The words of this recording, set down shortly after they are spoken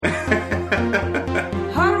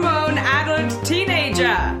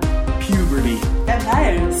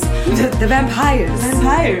The vampires.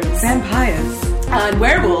 And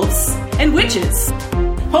werewolves. And witches.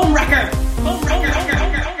 Homewrecker.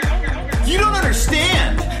 You don't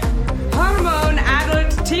understand. Hormone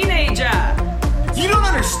adult teenager. You don't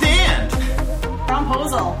understand.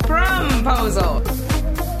 Promposal. Promposal.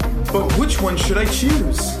 But which one should I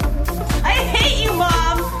choose? I hate you,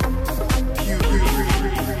 Mom!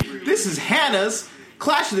 This is Hannah's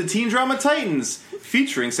Clash of the Teen Drama Titans,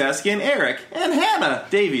 featuring Saskia and Eric, and Hannah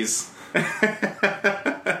Davies.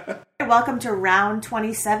 Welcome to round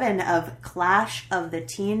 27 of Clash of the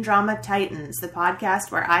Teen Drama Titans, the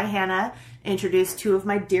podcast where I, Hannah, introduce two of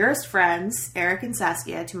my dearest friends, Eric and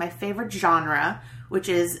Saskia, to my favorite genre, which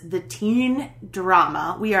is the teen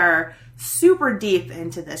drama. We are super deep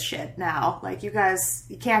into this shit now. Like, you guys,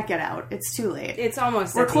 you can't get out. It's too late. It's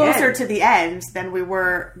almost We're closer to the end than we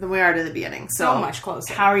are to the beginning. So much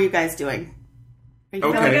closer. How are you guys doing? Are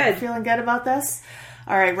you feeling good about this?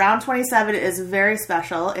 All right, round 27 is very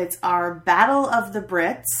special. It's our Battle of the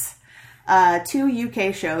Brits. Two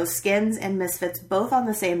UK shows, Skins and Misfits, both on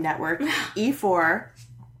the same network, E4.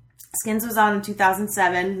 Skins was on in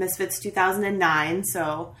 2007, Misfits 2009,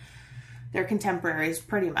 so they're contemporaries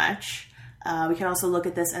pretty much. We can also look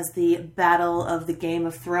at this as the Battle of the Game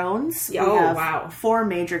of Thrones. We have 4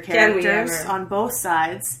 major characters on both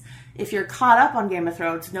sides. If you're caught up on Game of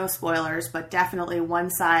Thrones, no spoilers, but definitely one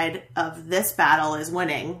side of this battle is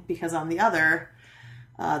winning, because on the other,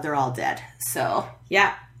 they're all dead. So,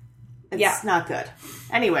 it's not good.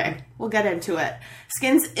 Anyway, we'll get into it.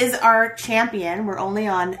 Skins is our champion. We're only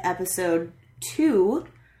on episode 2.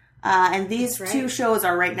 And these two shows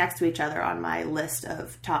are right next to each other on my list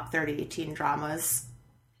of top 30 teen dramas.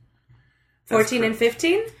 14 and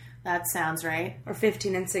 15? That sounds right. Or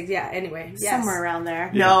 15 and 6, yeah, anyway. Yes. Somewhere around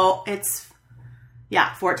there. Yeah. No, it's...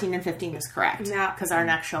 Yeah, 14 and 15 is correct. Yeah. Because our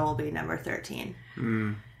next show will be number 13.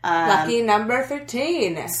 Lucky number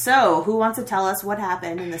 13. So, who wants to tell us what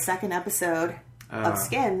happened in the second episode of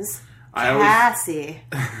Skins? I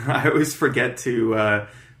always forget to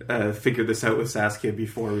figure this out with Saskia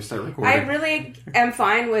before we start recording. I really am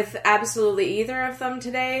fine with absolutely either of them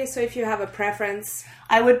today, so if you have a preference...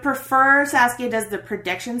 I would prefer Saskia does the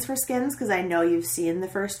predictions for Skins, because I know you've seen the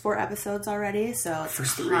first 4 episodes already, so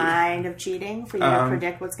it's kind of cheating for you to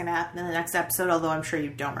predict what's going to happen in the next episode, although I'm sure you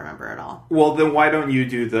don't remember it all. Well, then why don't you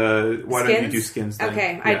do Skins then?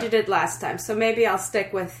 Okay, yeah. I did it last time, so maybe I'll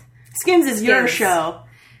stick with... Skins is your show.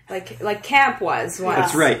 Like Camp was once.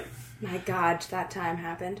 That's right. My God, that time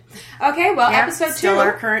happened. Okay, well, Camp, episode 2. Still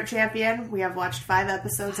our current champion. We have watched 5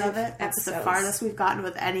 episodes of it. That's the farthest we've gotten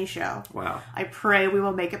with any show. Wow. I pray we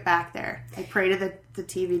will make it back there. I pray to the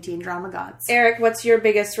TV teen drama gods. Eric, what's your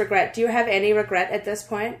biggest regret? Do you have any regret at this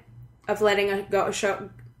point of letting a show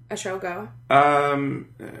go?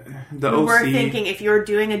 The OC. We were thinking if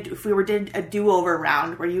we did a do-over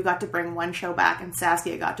round where you got to bring one show back and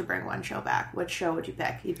Saskia got to bring one show back, which show would you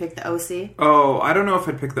pick? You'd pick the OC? Oh, I don't know if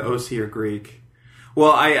I'd pick the OC or Greek.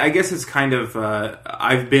 Well, I guess it's kind of,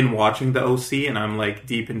 I've been watching the OC and I'm like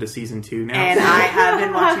deep into season 2 now. And I have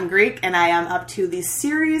been watching Greek and I am up to the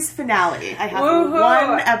series finale. I have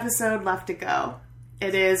 1 episode left to go.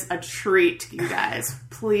 It is a treat, you guys.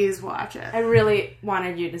 Please watch it. I really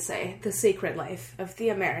wanted you to say The Secret Life of the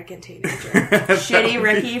American Teenager. Shitty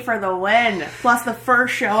Ricky for the win. Plus the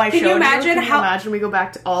first show I showed you. Can you imagine we go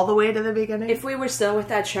back all the way to the beginning? If we were still with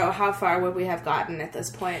that show, how far would we have gotten at this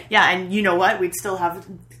point? Yeah, and you know what? We'd still have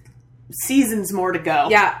seasons more to go.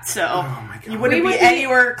 Yeah. So oh my God. You wouldn't be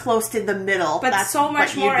anywhere close to the middle. But that's so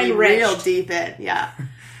much more enriched. enriched. Real deep in, yeah.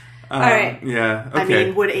 All right. Yeah, okay. I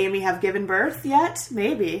mean, would Amy have given birth yet?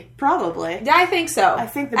 Maybe. Probably. Yeah, I think so. I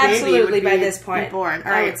think the baby absolutely would by this point. Be born. All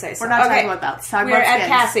I right. would say so. We're not talking about that. Let's talk We're about at Skins.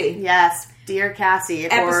 Cassie. Yes. Dear Cassie.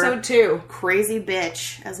 Episode 2. Crazy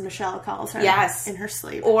bitch, as Michelle calls her. Yes. In her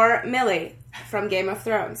sleep. Or Millie from Game of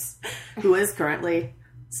Thrones. Who is currently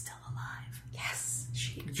still alive. Yes.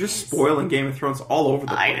 Just spoiling Game of Thrones all over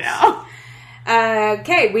the place. I know.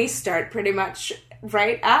 Okay, we start pretty much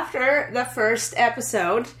right after the first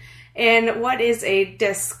episode. In what is a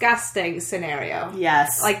disgusting scenario.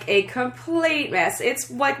 Yes. Like a complete mess. It's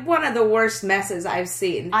like one of the worst messes I've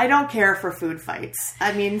seen. I don't care for food fights.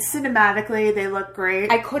 I mean, cinematically, they look great.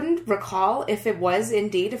 I couldn't recall if it was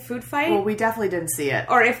indeed a food fight. Well, we definitely didn't see it.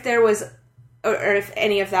 Or if there was... Or if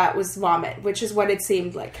any of that was vomit, which is what it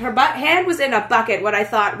seemed like. Her hand was in a bucket, what I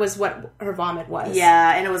thought was what her vomit was.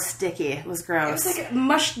 Yeah, and it was sticky. It was gross. It was like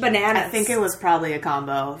mushed bananas. I think it was probably a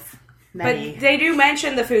combo of... But they do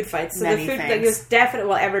mention the food fights. So the food things. was definitely...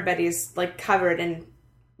 Well, everybody's like covered in...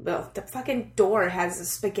 Well, the fucking door has a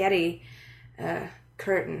spaghetti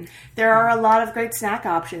curtain. There are a lot of great snack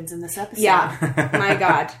options in this episode. Yeah. My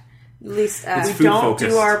God. least It's we don't food-focused.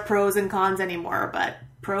 do our pros and cons anymore, but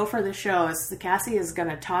pro for the show is Cassie is going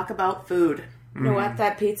to talk about food. You know what?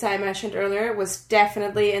 That pizza I mentioned earlier was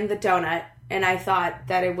definitely in the donut, and I thought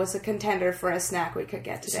that it was a contender for a snack we could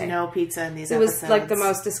get today. There's no pizza in these It episodes. was like the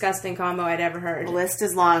most disgusting combo I'd ever heard. The list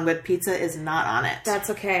is long, but pizza is not on it. That's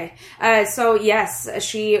okay. So, yes,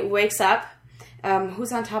 she wakes up.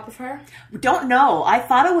 Who's on top of her? We don't know. I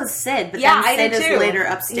thought it was Sid, but Yeah, then I Sid did is too. later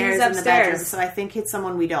upstairs He's in the bedroom, upstairs. so I think it's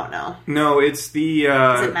someone we don't know. No, it's the...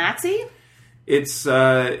 Is it Maxie? it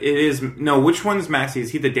is... No, which one's Maxie? Is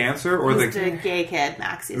he the dancer or He's the gay kid,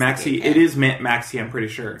 Maxie. Maxie, it is Maxie, I'm pretty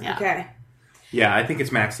sure. Yeah. Okay. Yeah, I think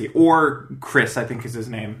it's Maxie. Or Chris, I think is his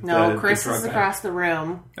name. No, the Chris drug is guy. across the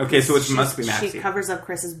room. Okay, so it must be Maxie. She covers up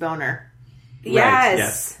Chris's boner.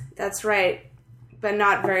 Yes, that's right. But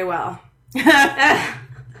not very well.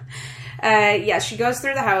 Yeah, she goes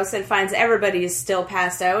through the house and finds everybody is still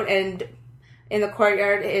passed out, and in the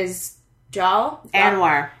courtyard is Jal.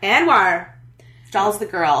 Anwar. Jal's the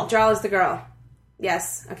girl. Jal is the girl.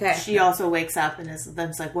 Yes, okay. She also wakes up and is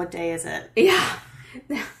like, what day is it? Yeah.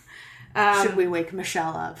 Should we wake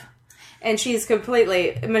Michelle up? And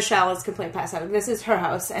Michelle is completely passed out. This is her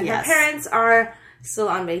house, and Yes. her parents are still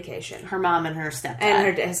on vacation. Her mom and her stepdad.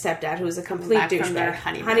 And her stepdad, who is a complete back from their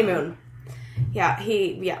douchebag. honeymoon. Yeah,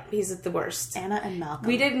 he's the worst. Anna and Malcolm.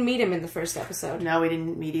 We didn't meet him in the first episode. No, we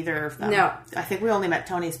didn't meet either of them. No. I think we only met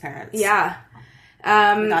Tony's parents. Yeah.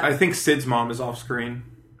 I think Sid's mom is off screen.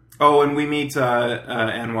 Oh, and we meet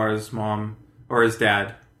Anwar's mom, or his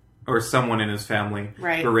dad, or someone in his family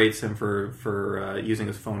Right. berates him for using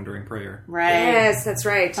his phone during prayer. Right. Yes, that's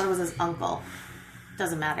right. I thought it was his uncle.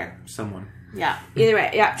 Doesn't matter. Someone. Yeah. Either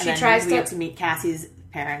way, yeah, And she then tries we to... get to meet Cassie's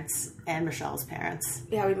parents and Michelle's parents.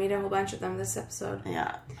 Yeah, we meet a whole bunch of them this episode.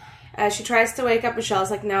 Yeah. She tries to wake up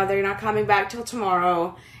Michelle's like, no, they're not coming back till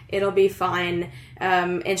tomorrow. It'll be fine.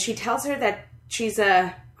 And she tells her that she's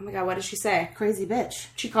a... Oh my god, what did she say? Crazy bitch.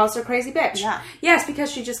 She calls her crazy bitch. Yeah. Yes,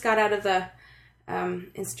 because she just got out of the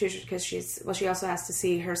institution because she also has to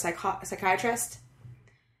see her psychiatrist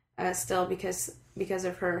still because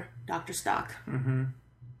of her... Dr. Stock.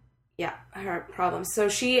 Yeah, her problems. So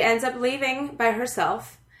she ends up leaving by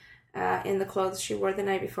herself in the clothes she wore the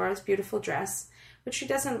night before. This beautiful dress, but she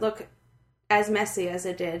doesn't look as messy as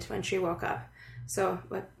it did when she woke up. So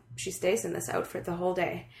she stays in this outfit the whole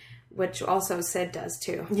day, which also Sid does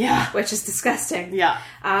too. Yeah. Which is disgusting. Yeah.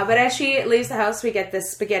 But as she leaves the house, we get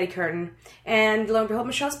this spaghetti curtain. And lo and behold,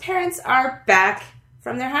 Michelle's parents are back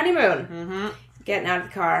from their honeymoon. Getting out of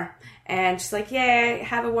the car. And she's like, yay,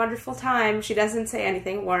 have a wonderful time. She doesn't say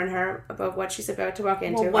anything, warn her about what she's about to walk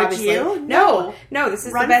into. Well, would obviously. you? No, this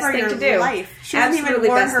is Run the best for thing your to do. life. She doesn't Absolutely even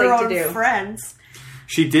warn best her thing own to do. friends.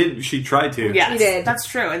 She did. She tried to. Yes, She did. That's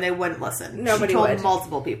true, and they wouldn't listen. Nobody she told would.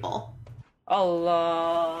 multiple people.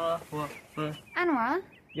 Allah. Anwar,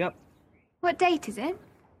 Yep. what date is it?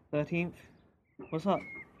 13th. What's up?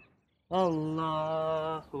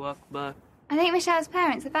 Allahu Akbar. I think Michelle's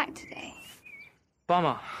parents are back today.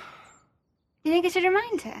 Bummer. You think I should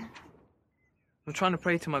remind her? I'm trying to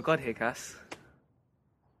pray to my God here, Cass.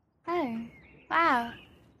 Oh, wow.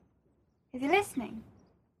 Is he listening?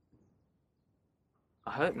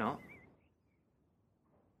 I hope not.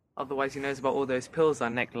 Otherwise he knows about all those pills I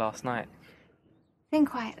necked last night. Think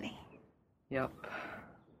quietly. Yep.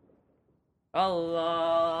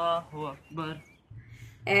 Allahu Akbar.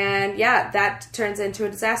 And yeah, that turns into a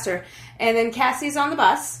disaster. And then Cassie's on the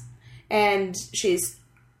bus, and she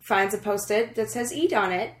finds a post-it that says "Eat"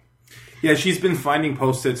 on it. Yeah, she's been finding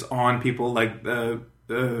post-its on people. Like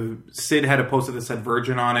Sid had a post-it that said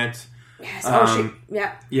 "Virgin" on it. Yes.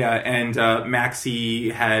 Yeah. Yeah, and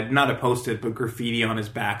Maxie had not a post-it but graffiti on his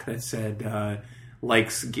back that said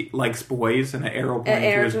likes boys and an arrow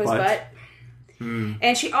pointing to his butt.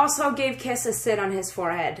 And she also gave Kiss a sit on his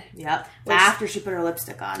forehead. Yep. After she put her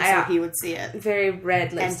lipstick on, Yeah. so he would see it. Very red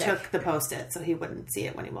And lipstick. took the post-it, so he wouldn't see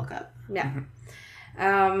it when he woke up. Yeah.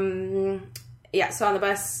 Yeah, so on the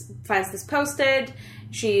bus, finds this post-it.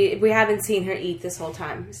 We haven't seen her eat this whole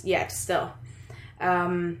time yet, still.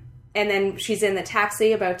 And then she's in the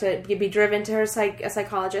taxi about to be driven to her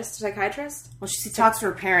psychiatrist. Well, she talks to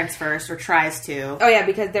her parents first, or tries to. Oh, yeah,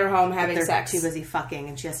 because they're home having They're sex. too busy fucking,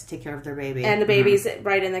 and she has to take care of their baby. And the baby's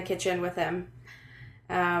right in the kitchen with him.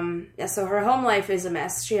 Yeah, so her home life is a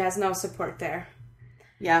mess. She has no support there.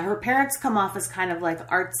 Yeah, her parents come off as kind of like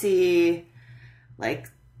artsy, like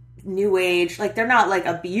new age. Like they're not like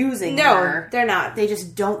abusing No, her. they're not. They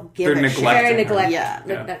just don't give They're a shit. neglecting Very her. neglect. Yeah.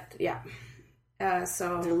 Yeah.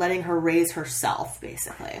 So they're letting her raise herself,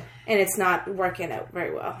 basically. And it's not working out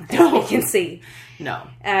very well, as you can see. No.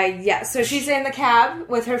 So she's in the cab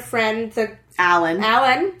with her friend,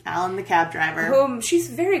 Alan, the cab driver, whom she's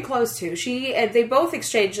very close to. They both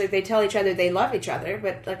exchange, like, they tell each other they love each other,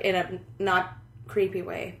 but like in a not creepy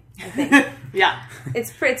way, I think. Yeah,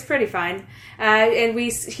 it's pretty fine. And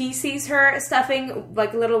he sees her stuffing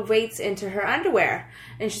like little weights into her underwear,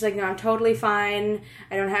 and she's like, "No, I'm totally fine.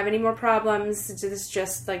 I don't have any more problems. It's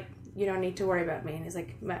just like, you don't need to worry about me." And he's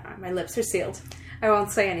like, my lips are sealed. I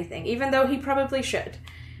won't say anything, even though he probably should.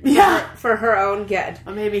 Yeah, for her own good.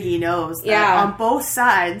 Well, maybe he knows that yeah. On both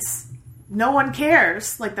sides, no one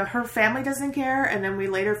cares. Like, her family doesn't care, and then we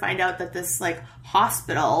later find out that this, like,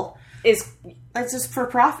 hospital is... It's just for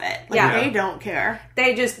profit. Like, they don't care.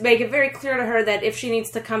 They just make it very clear to her that if she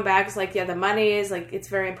needs to come back, it's like, the money is, like, it's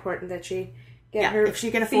very important that she get her if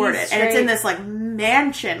she can afford it. Straight. And it's in this, like,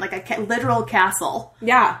 mansion, like a literal castle.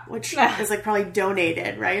 Yeah. Which is, like, probably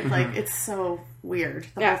donated, right? Mm-hmm. Like, it's so weird.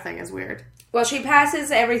 The whole thing is weird. Well, she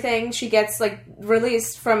passes everything. She gets, like,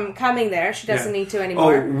 released from coming there. She doesn't need to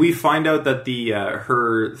anymore. Oh, we find out that the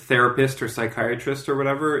her therapist or psychiatrist or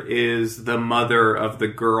whatever is the mother of the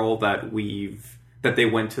girl that they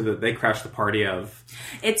went to they crashed the party of.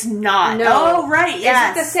 It's not. No. Oh, right.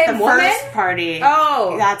 Yes. Is it the same woman? First party.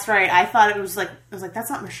 Oh. That's right. I thought it was like, that's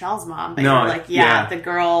not Michelle's mom. But no, like, the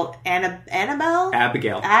girl, Annabelle?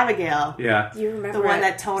 Abigail. Yeah. You remember the one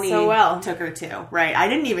that Tony so well. Took her to. Right. I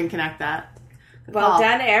didn't even connect that. Well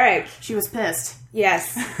done, Eric. She was pissed.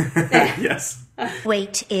 Yes. Yes.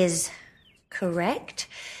 Weight is correct.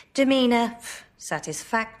 Demeanor,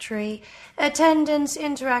 satisfactory. Attendance,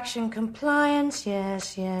 interaction, compliance.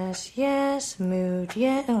 Yes. Mood,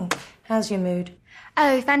 yeah. Oh, how's your mood?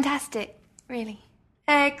 Oh, fantastic. Really.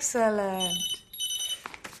 Excellent.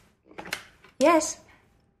 Yes.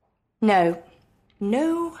 No.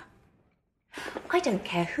 I don't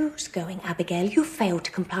care who's going, Abigail. You failed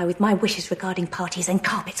to comply with my wishes regarding parties and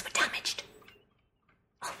carpets were damaged.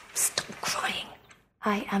 Oh, stop crying.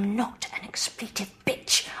 I am not an expletive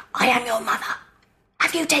bitch. I am your mother.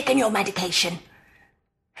 Have you taken your medication?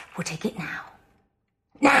 We'll take it now.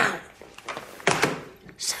 Now!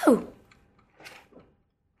 So,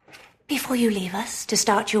 before you leave us to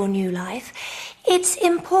start your new life, it's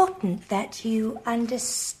important that you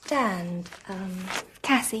understand,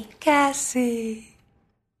 Cassie,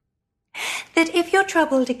 that if you're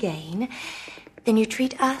troubled again, then you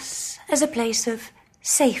treat us as a place of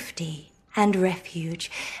safety and refuge.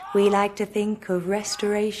 We like to think of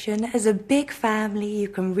restoration as a big family you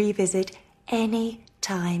can revisit any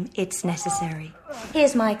time it's necessary.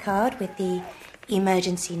 Here's my card with the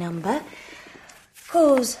emergency number.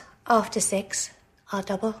 Calls after 6 are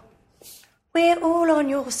double. We're all on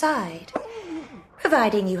your side,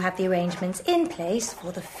 providing you have the arrangements in place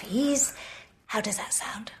for the fees. How does that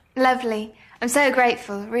sound? lovely. I'm so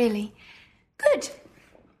grateful, really. Good.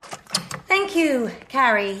 Thank you,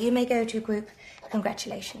 Carrie. You may go to group.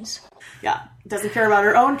 Congratulations. Yeah. Doesn't care about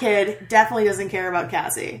her own kid. Definitely doesn't care about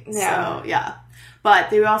Cassie. Yeah. So, yeah. But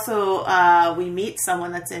they also, we meet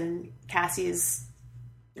someone that's in Cassie's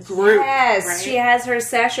group. Yes. Right? She has her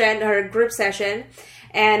session, her group session.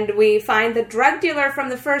 And we find the drug dealer from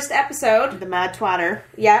the first episode. The Mad Twatter.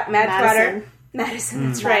 Yeah, Madison. Twatter. Madison,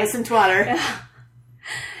 that's right. Madison Twatter.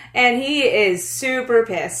 And he is super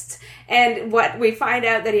pissed. And what we find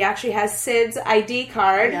out that he actually has Sid's ID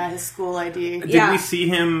card. Yeah, his school ID. Did we see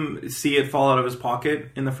him see it fall out of his pocket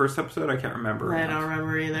in the first episode? I can't remember. I don't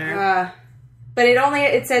remember either. But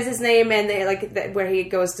it says his name and where he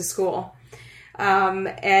goes to school.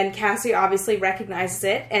 And Cassie obviously recognizes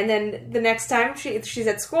it. And then the next time she's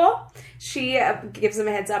at school, she gives him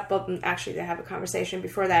a heads up. Well, actually, they have a conversation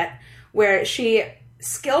before that where she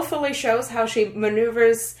skillfully shows how she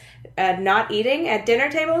maneuvers not eating at dinner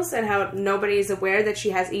tables and how nobody's aware that she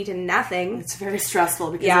has eaten nothing. It's very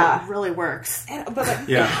stressful because it really works. It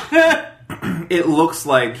looks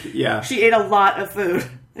like, she ate a lot of food.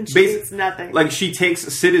 And she eats nothing. Like,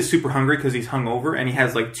 Sid is super hungry because he's hungover, and he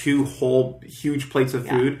has, like, 2 whole huge plates of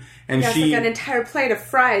food. And like an entire plate of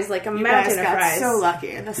fries, like a mountain of fries. So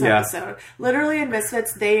lucky in this episode. Literally in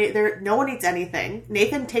Misfits, no one eats anything.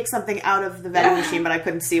 Nathan takes something out of the vending machine, but I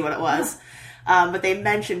couldn't see what it was. But they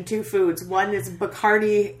mentioned 2 foods. One is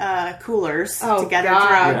Bacardi coolers to get her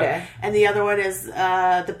drunk. And the other one is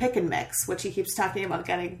the pick and mix, which he keeps talking about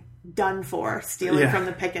getting done for, stealing from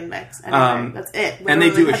the pick and mix. And that's it. Literally, and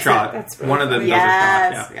they do a shot. One of them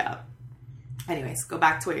does a shot. Anyways, go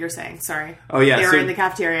back to what you were saying. Sorry. Oh, yeah. They were So in the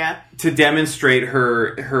cafeteria. to demonstrate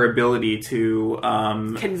her ability to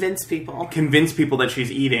Convince people that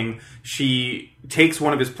she's eating, she takes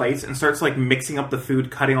one of his plates and starts like mixing up the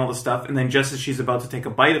food, cutting all the stuff, and then just as she's about to take a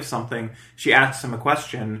bite of something, she asks him a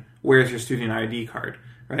question: "Where's your student ID card?"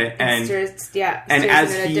 Right? And steers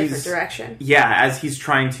as in a different direction. Yeah, as he's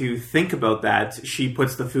trying to think about that, she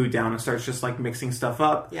puts the food down and starts just like mixing stuff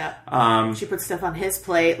up. Yeah. She puts stuff on his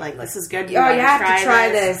plate, like, this is good. You have to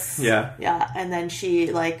try this. Yeah. Yeah. And then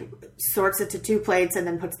she like sorts it to 2 plates and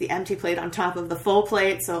then puts the empty plate on top of the full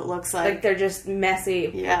plate, so it looks like they're just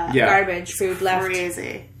messy Yeah. garbage food left.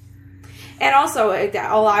 Crazy. And also,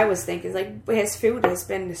 all I was thinking is, like, his food has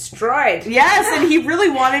been destroyed. Yes, and he really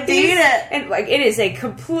wanted to eat it. And, like, it is a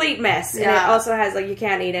complete mess. Yeah. And it also has, like, you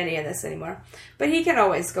can't eat any of this anymore. But he can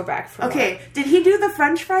always go back for more. Did he do the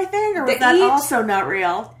French fry thing, or was that also not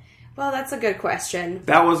real? Well, that's a good question.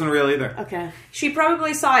 That wasn't real either. Okay. She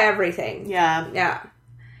probably saw everything. Yeah. Yeah.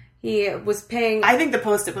 He was paying... I think the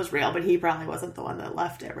Post-it was real, but he probably wasn't the one that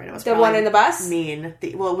left it, right? It was the one in the bus? Mean.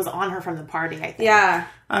 It was on her from the party, I think. Yeah.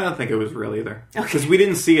 I don't think it was real either. Because we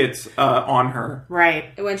didn't see it on her.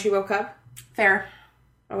 Right. When she woke up? Fair.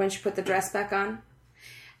 Or when she put the dress back on?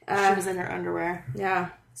 She was in her underwear. Yeah.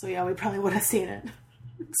 So yeah, we probably would have seen it.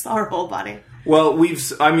 Saw her whole body. Well, we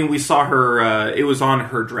saw her, it was on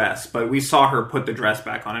her dress, but we saw her put the dress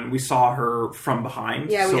back on, and we saw her from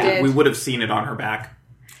behind. Yeah, we so did. we would have seen it on her back.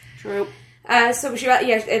 True. So she,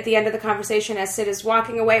 at the end of the conversation, as Sid is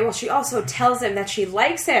walking away, well, she also tells him that she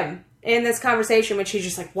likes him in this conversation, which he's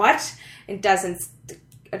just like, what? And doesn't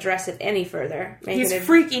address it any further. He's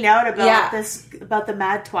freaking out about the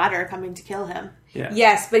mad twatter coming to kill him. Yeah.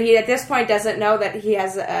 Yes, but he at this point doesn't know that he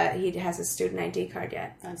has a student ID card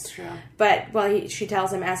yet. That's true. But she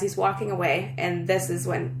tells him as he's walking away, and this is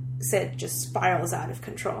when Sid just spirals out of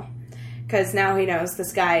control. Because now he knows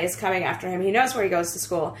this guy is coming after him. He knows where he goes to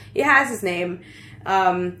school. He has his name.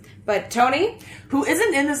 But Tony... Who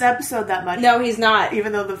isn't in this episode that much. No, he's not.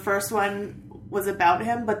 Even though the first one was about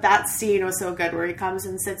him. But that scene was so good where he comes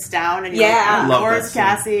and sits down and he ignores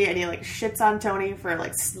Cassie and he like shits on Tony for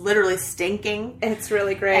like literally stinking. It's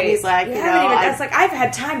really great. And he's like, it's like, I've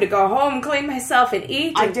had time to go home, clean myself, and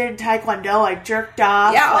eat. I did Taekwondo. I jerked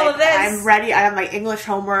off. Yeah, all like, of this. I'm ready. I have my English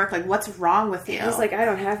homework. Like, what's wrong with you? He's like, I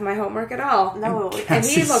don't have my homework at all. No. And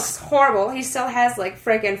he looks horrible. He still has like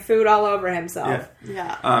freaking food all over himself.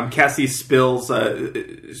 Yeah. Cassie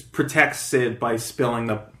protects Sid by spilling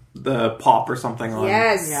the pop or something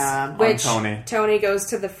on, which Tony goes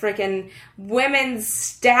to the freaking women's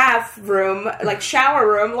staff room, like shower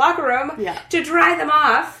room, locker room, to dry them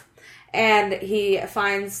off. And he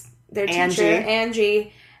finds their teacher,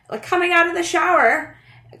 Angie, like coming out of the shower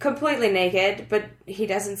completely naked, but he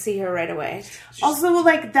doesn't see her right away. Also,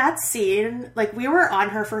 like, that scene, like, we were on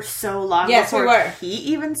her for so long before he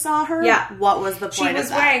even saw her. Yeah. What was the point She was of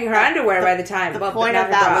that? wearing her underwear by the time. The point of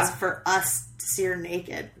that was for us to see her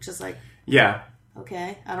naked, which is like... Yeah.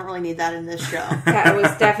 Okay, I don't really need that in this show. Yeah, it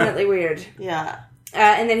was definitely weird. Yeah.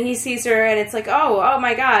 And then he sees her, and it's like, oh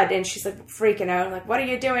my god, and she's like freaking out, like, what are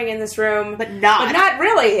you doing in this room? But not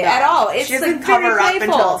really at all. It's she doesn't like cover very up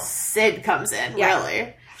playful. until Sid comes in.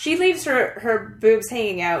 Really, she leaves her boobs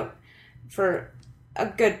hanging out for a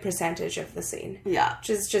good percentage of the scene. Yeah, which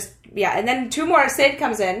is just and then 2 more. Sid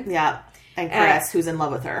comes in. Yeah, and Chris, who's in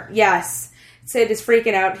love with her. Yes. Sid is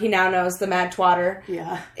freaking out. He now knows the mad twatter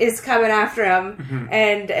is coming after him.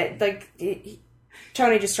 And,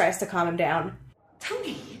 Tony just tries to calm him down.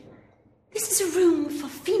 Tony, this is a room for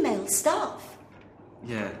female staff.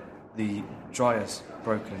 Yeah, the dryer's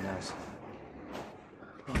broken, yes.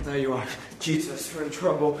 Oh, there you are. Jesus, we're in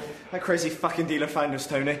trouble. That crazy fucking dealer found us,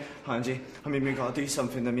 Tony. Hi, Angie. I mean, we gotta do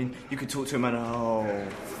something. I mean, you could talk to him and... Oh,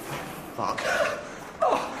 fuck.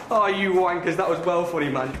 Oh, you wankers, that was well funny,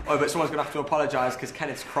 man. Oh, but someone's gonna have to apologise because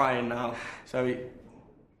Kenneth's crying now. So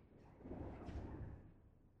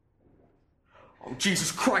Oh,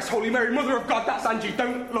 Jesus Christ, Holy Mary, Mother of God, that's Angie.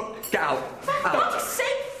 Don't look, get out. For fuck's sake,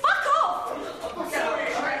 fuck off!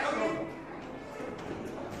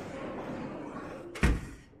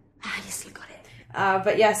 You still got it.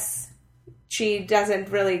 But yes, she doesn't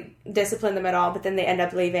really discipline them at all, but then they end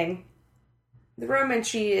up leaving the room, and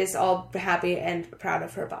she is all happy and proud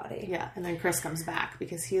of her body. Yeah, and then Chris comes back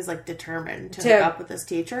because he's like determined to hook up with this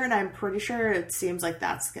teacher, and I'm pretty sure it seems like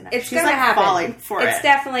that's gonna. She's gonna like happen. Falling for it's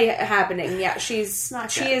definitely happening. Yeah, she is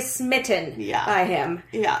smitten. By him.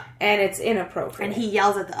 Yeah, and it's inappropriate. And he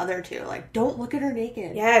yells at the other two, like, "Don't look at her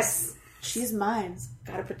naked." Yes, she's mine.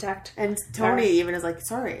 Gotta protect. And Tony even is like,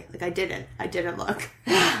 "Sorry, like I didn't look."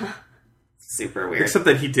 Super weird. Except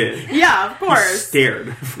that he did. Yeah, of course. He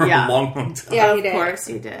stared for a long time. Yeah, he did. Of course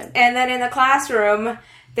he did. And then in the classroom,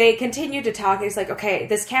 they continue to talk. He's like, okay,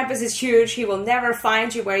 this campus is huge. He will never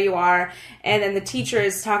find you where you are. And then the teacher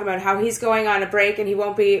is talking about how he's going on a break and he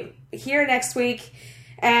won't be here next week.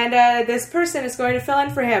 And this person is going to fill in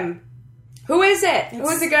for him. Who is it? Who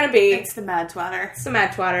is it going to be? It's the Mad Twatter. It's the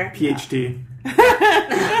Mad Twatter. PhD.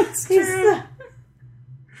 That's true.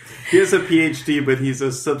 He has a PhD, but he's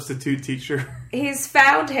a substitute teacher. He's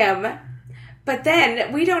found him, but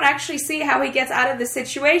then we don't actually see how he gets out of the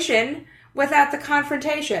situation without the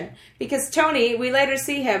confrontation. Because Tony, we later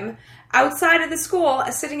see him outside of the school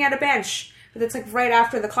sitting at a bench. But it's like right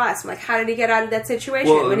after the class. I'm like, how did he get out of that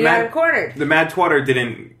situation when he got him cornered? The Mad Twatter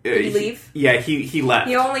didn't... Did he leave? He left.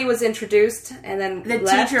 He only was introduced and then the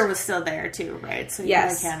left. teacher was still there too, right? So you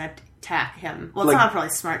really can't attack him. Well, it's Like- not probably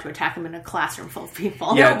smart to attack him in a classroom full of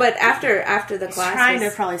people. Yeah. No, but after the He's class, trying to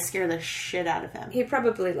probably scare the shit out of him. he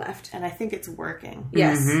probably left. And I think it's working.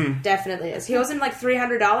 Yes, definitely is. He owes him like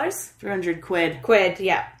 $300. 300 quid. Quid,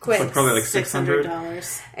 yeah, quid. So probably like $600.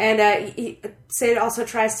 $600. And Sid also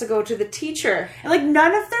tries to go to the teacher. And like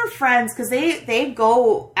none of their friends, because they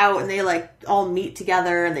go out and they like all meet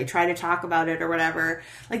together and they try to talk about it or whatever.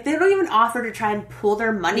 Like they don't even offer to try and pool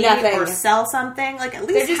their money Nothing. or sell something. Like at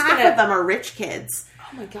They're least just half gonna- of them are rich kids.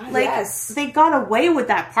 Oh my god, Like yes. they got away with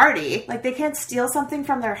that party. Like they can't steal something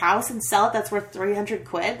from their house and sell it that's worth 300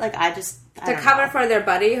 quid. Like I To cover for their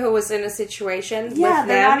buddy who was in a situation with they're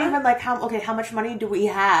them. not even like how much money do we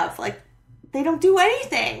have? Like they don't do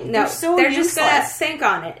anything. No, they're just gonna useless. think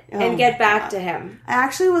on it Oh and get my back God. to him. I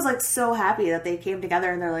actually was like so happy that they came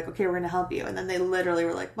together and they're like, okay, we're gonna help you, and then they literally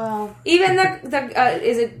were like, well, Even the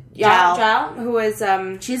is it Jal, who is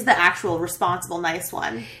she's the actual responsible nice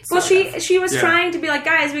one. well, sort of. she was Yeah. trying to be like,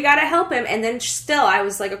 guys, we gotta help him, and then still I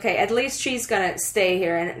was like, okay, at least she's gonna stay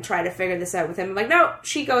here and try to figure this out with him. I'm like, no,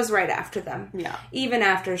 she goes right after them. Yeah. Even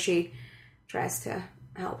after she tries to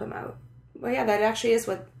help him out. Well, yeah, that actually is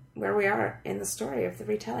where we are in the story of the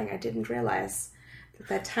retelling. I didn't realize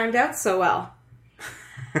that timed out so well.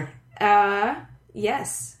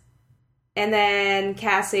 Yes. And then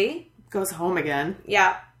Cassie goes home again.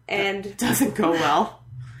 Yeah. And Doesn't go well.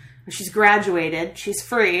 She's graduated. She's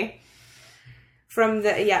free. From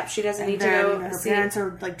the she doesn't need to go. Her see- parents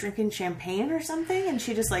are like drinking champagne or something, and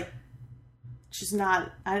she just like she's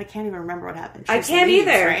not. I can't even remember what happened. She I just can't leaves,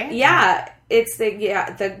 either. Right? Yeah, it's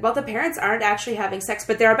the parents aren't actually having sex,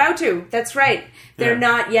 but they're about to. That's right. They're Yeah.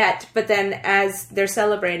 not yet, but then as they're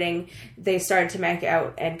celebrating, they start to make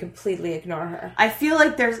out and completely ignore her. I feel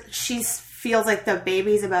like she feels like the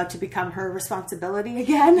baby's about to become her responsibility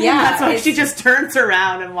again. Yeah, And that's why it's- she just turns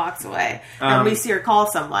around and walks away. And we see her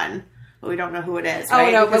call someone, but we don't know who it is. Oh,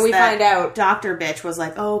 Right? no, but Because we the find out. Doctor bitch was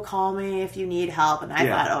like, "Oh, call me if you need help," and I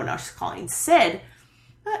Yeah. thought, "Oh no, she's calling Sid."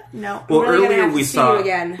 But no. Well, really gonna earlier have to we see saw you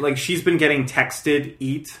again. like she's been getting texted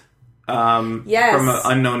 "eat" Yes. from an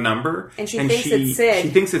unknown number, And she thinks it's Sid. She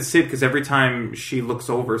thinks it's Sid because every time she looks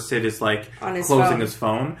over, Sid is like On his closing phone. his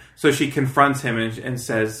phone. So she confronts him and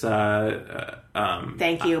says,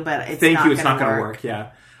 Thank you, but it's "Thank not you, it's not gonna going to work. work."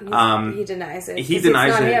 Yeah. He denies it. He 'cause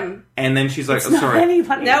denies it's not it, him. and then she's like, It's "Oh, not sorry."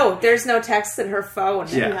 anybody. No, there's no text in her phone.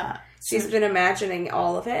 Yeah. Yeah. She's been imagining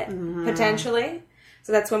all of it, Mm-hmm. potentially.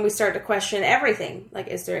 So that's when we start to question everything. Like,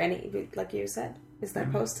 is there any, like you said, is there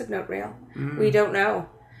post-it note real? We don't know.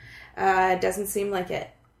 It doesn't seem like it,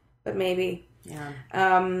 but maybe. Yeah.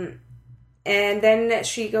 And then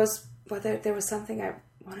she goes, well, there was something I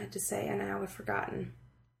wanted to say, and now I've forgotten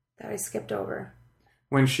that I skipped over.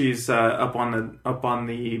 When she's up on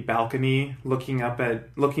the balcony, looking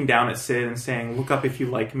down at Sid and saying, "Look up if you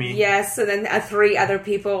like me." Yes, and then 3 other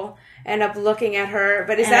people end up looking at her.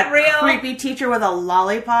 But is And that a real? creepy teacher with a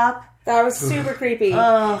lollipop. That was super creepy.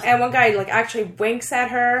 Ugh. And one guy like actually winks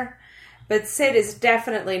at her, but Sid is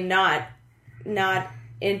definitely not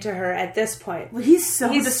into her at this point. Well, he's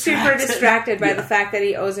super distracted by the fact that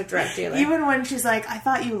he owes a drug dealer. Even when she's like, "I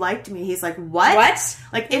thought you liked me," he's like, "What? What?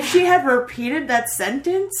 Like, if she had repeated that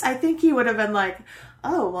sentence, I think he would have been like,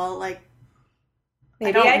 "Oh, well, like,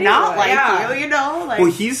 Maybe I don't do. not like Yeah. you," you know? Like,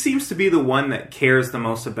 Well, he seems to be the one that cares the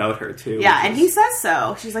most about her too. yeah, which and is- he says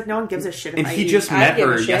so. She's like, "No one gives a shit and about he you." just I met give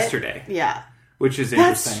a her shit. yesterday, yeah, which is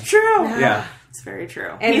that's interesting. true. Yeah. It's very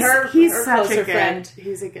true. And he's her such closer a good friend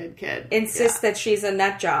He's a good kid. Insists that she's a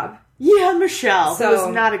nut job. Yeah, Michelle, So-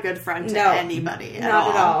 who's not a good friend to No, anybody at Not all.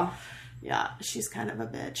 at all. Yeah, she's kind of a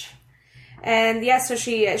bitch. And yeah, so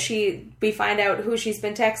we find out who she's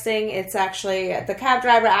been texting. It's actually the cab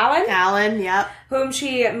driver, Alan, yep. whom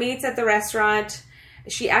she meets at the restaurant.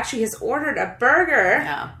 She actually has ordered a burger,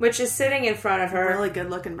 Yeah. which is sitting in front of her. Really good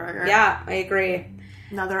looking burger. Yeah, I agree.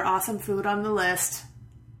 Another awesome food on the list.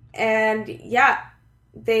 And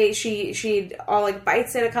she all like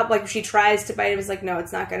bites it a couple, like she tries to bite it, was like, no,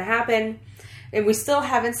 it's not going to happen. And we still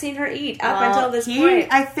haven't seen her eat up until this point.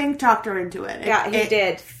 I think talked her into it. He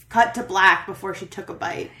did. Cut to black before she took a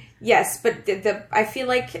bite. Yes, but I feel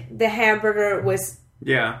like the hamburger was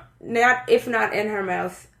not, if not in her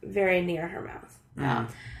mouth, very near her mouth. Yeah.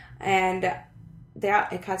 And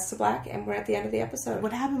it cuts to black, and we're at the end of the episode.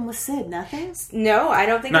 What happened with Sid? Nothing? No, I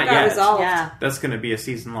don't think it got resolved. Yeah. That's going to be a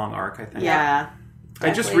season-long arc, I think. Yeah.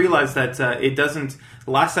 I just realized that it doesn't...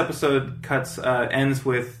 The last episode ends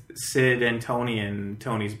with Sid and Tony in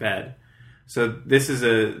Tony's bed. So this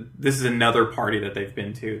is another party that they've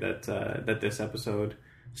been to that this episode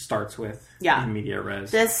starts with. Yeah. In media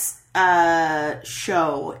res. This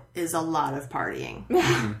show is a lot of partying.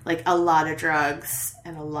 Like a lot of drugs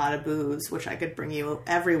and a lot of booze, which I could bring you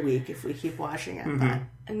every week if we keep watching it.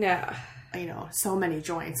 But no. So many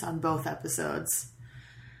joints on both episodes.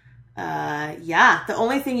 The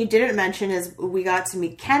only thing you didn't mention is we got to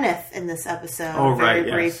meet Kenneth in this episode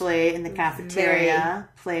briefly in the cafeteria,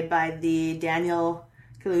 played by the Daniel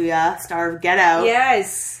Kaluuya, star of Get Out.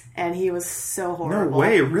 Yes. And he was so horrible. No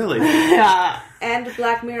way, really? Yeah. And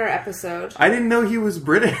Black Mirror episode. I didn't know he was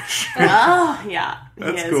British. Oh, yeah.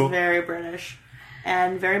 That's he cool. is very British.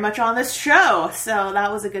 And very much on this show. So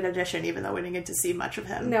that was a good addition, even though we didn't get to see much of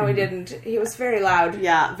him. No, we didn't. He was very loud.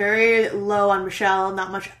 Yeah, very low on Michelle.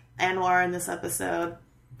 Not much Anwar in this episode.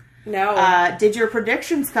 No. Did your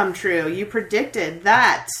predictions come true? You predicted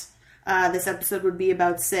that this episode would be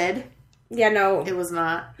about Sid. Yeah, no. It was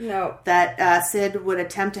not. No. That Sid would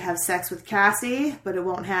attempt to have sex with Cassie, but it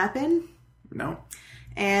won't happen. No.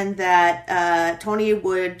 And that Tony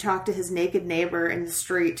would talk to his naked neighbor in the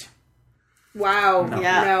street. Wow. No.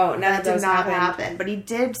 Yeah. No, none that of those did not happened. happen. But he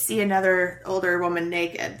did see another older woman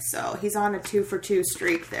naked, so he's on a 2-for-2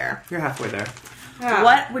 streak there. You're halfway there. Yeah.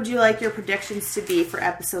 What would you like your predictions to be for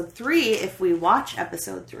episode 3 if we watch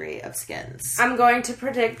episode 3 of Skins? I'm going to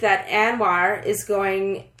predict that Anwar is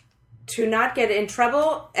going to not get in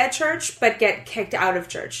trouble at church, but get kicked out of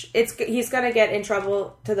church. He's going to get in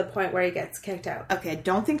trouble to the point where he gets kicked out. Okay,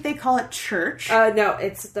 don't think they call it church. No,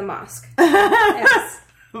 it's the mosque. Yes.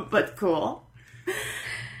 But cool.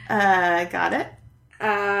 Got it.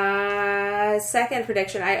 Second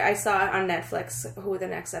prediction, I saw on Netflix who the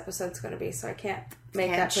next episode's going to be, so I can't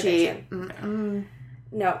make that prediction.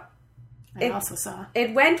 No. I also saw.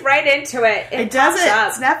 It went right into it. It does it.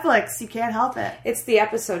 It's Netflix. You can't help it. It's the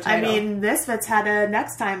episode title. I mean, Misfits had a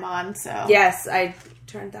next time on, so. Yes, I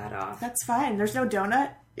turned that off. That's fine. There's no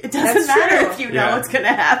donut. It doesn't matter if you know what's going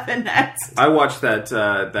to happen next. I watched that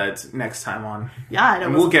next time on. Yeah,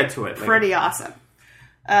 and we'll get to it. Pretty awesome.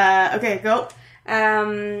 Okay, go.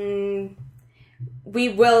 We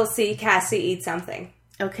will see Cassie eat something.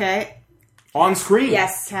 Okay. On screen.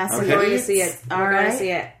 Yes, Cassie. We're going to see it. We're going to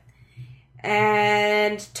see it.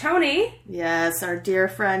 And Tony. Yes, our dear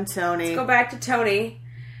friend Tony. Let's go back to Tony.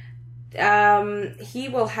 He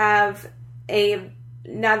will have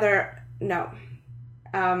another.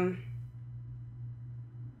 Him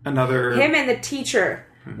and the teacher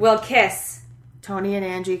will kiss. Tony and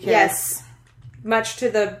Angie kiss. Yes. Much to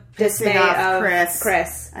the dismay of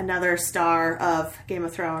Chris. Another star of Game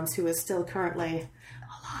of Thrones who is still currently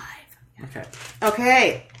alive.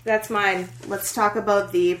 Okay. That's mine. Let's talk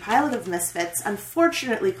about the pilot of Misfits,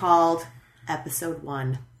 unfortunately called Episode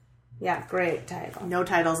 1. Yeah, great title. No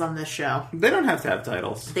titles on this show. They don't have to have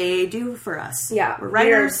titles. They do for us. Yeah. We're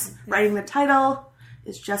writers. Writing the title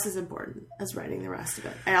is just as important as writing the rest of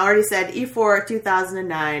it. I already said E4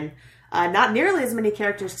 2009. Not nearly as many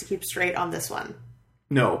characters to keep straight on this one.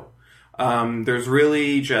 No. There's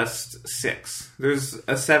really just 6. There's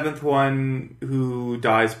a 7th one who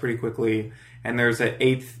dies pretty quickly, and there's an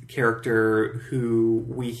 8th character who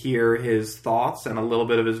we hear his thoughts and a little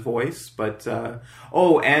bit of his voice, but and a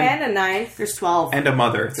 9th. There's 12. And a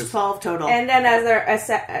mother. There's 12 total. And another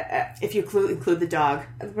if you include the dog.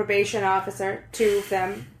 The probation officer, 2 of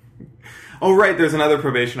them. Oh, right, there's another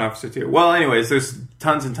probation officer, too. Well, anyways, there's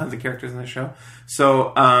tons and tons of characters in this show.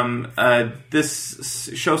 So, this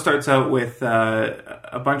show starts out with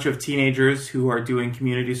a bunch of teenagers who are doing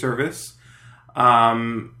community service.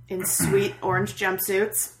 In sweet orange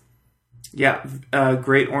jumpsuits. Yeah,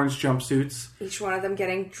 great orange jumpsuits. Each one of them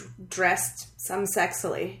getting dressed some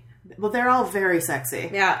sexily. Well, they're all very sexy.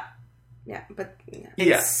 Yeah. Yeah, but...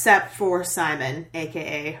 Yeah. Except for Simon,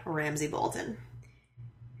 a.k.a. Ramsay Bolton.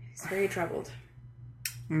 He's very troubled.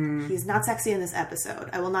 He's not sexy in this episode.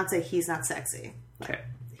 I will not say he's not sexy. Okay.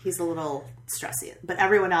 He's a little stressy. But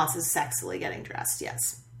everyone else is sexily getting dressed,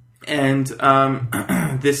 yes. And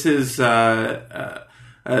this is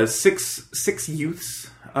six youths.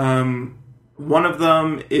 One of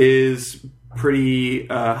them is pretty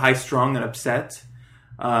high-strung and upset,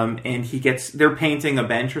 and they're painting a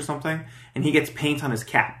bench or something, and he gets paint on his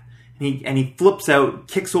cap. And he flips out,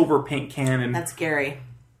 kicks over a paint can, and... That's Gary.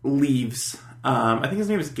 Leaves. I think his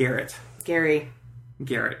name is Garrett. Gary,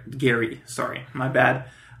 sorry. My bad.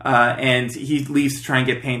 And he leaves to try and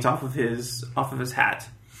get paint off of his hat.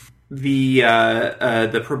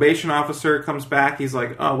 The probation officer comes back. He's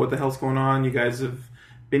like, oh, what the hell's going on? You guys have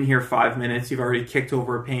been here 5 minutes. You've already kicked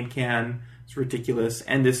over a paint can. It's ridiculous.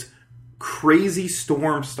 And this crazy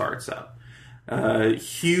storm starts up.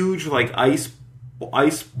 Huge, like,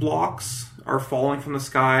 ice blocks are falling from the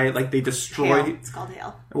sky. Like, they destroy... Hail. It's called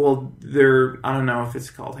hail. Well, I don't know if it's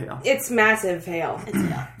called hail. It's massive hail. It's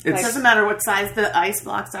hail. It doesn't matter what size the ice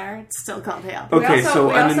blocks are. It's still called hail. Okay, we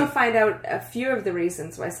also find out a few of the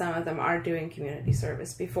reasons why some of them are doing community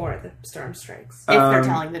service before the storm strikes. If they're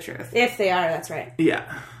telling the truth. If they are, that's right.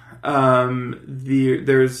 Yeah.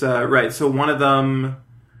 There's right. So one of them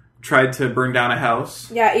tried to burn down a house.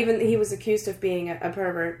 Yeah, even he was accused of being a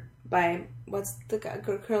pervert by... What's the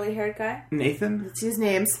curly-haired guy? Nathan? Let's use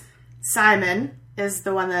names. Simon is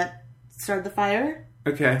the one that started the fire.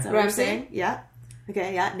 Okay. Is that what I'm saying? Yeah.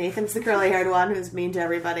 Okay, yeah. Nathan's the curly-haired one who's mean to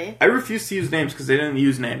everybody. I refuse to use names because they didn't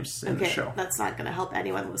use names in the show. That's not going to help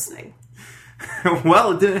anyone listening.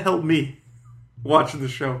 Well, it didn't help me watching the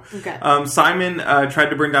show. Okay. Simon tried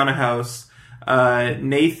to burn down a house.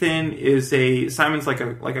 Nathan Simon's like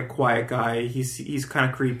a quiet guy. He's kind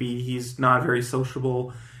of creepy. He's not very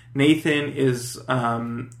sociable. Nathan is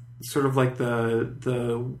sort of like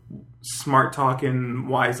the smart talking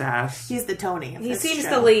wise ass. He's the Tony. He seems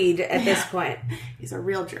the lead at this point. He's a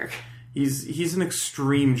real jerk. He's an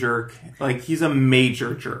extreme jerk. Like, he's a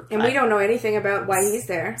major jerk. And we don't know anything about why he's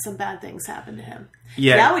there. Some bad things happened to him.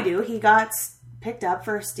 Yeah, we do. He got picked up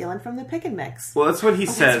for stealing from the pick and mix. Well, that's what he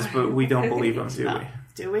says, but we don't believe him, do we?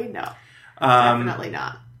 Do we? No. Definitely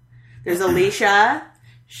not. There's Alicia.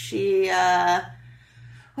 She...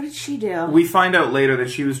 What did she do? We find out later that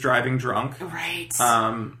she was driving drunk. Right.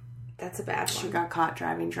 That's a bad one. She got caught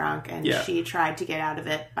driving drunk, and she tried to get out of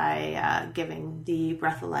it by giving the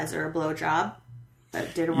breathalyzer a blowjob.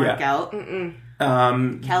 That didn't work out.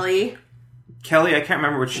 Kelly, I can't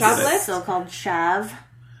remember what she did. Still called Shav.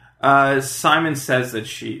 Simon says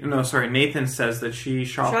that Nathan says that she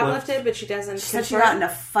shoplifted, but she doesn't. She said she got in a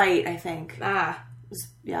fight, I think.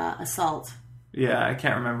 Assault. Yeah, I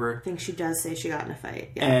can't remember. I think she does say she got in a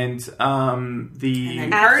fight. Yeah. And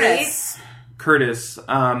then Curtis,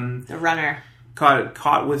 the runner,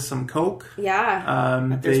 caught with some coke. Yeah.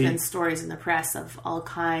 But there's been stories in the press of all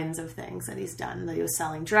kinds of things that he's done. That he was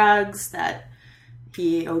selling drugs, that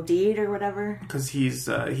he OD'd or whatever. Because he's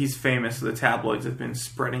famous. So the tabloids have been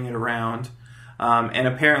spreading it around. And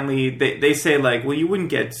apparently they say, like, well, you wouldn't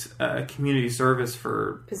get community service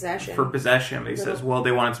for possession. He says, well,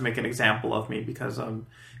 they wanted to make an example of me because of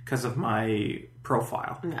my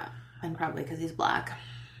profile. Yeah, and probably because he's black.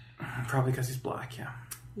 Yeah.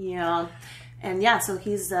 Yeah, and so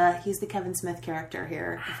he's the Kevin Smith character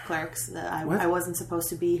here of Clerks. I wasn't supposed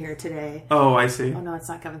to be here today. Oh, I see. Oh no, it's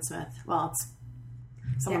not Kevin Smith. Well, it's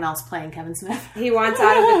someone else playing Kevin Smith. He wants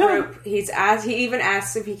out of the group. He even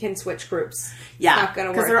asks if he can switch groups. Yeah, it's not going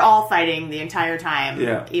to work because they're all fighting the entire time.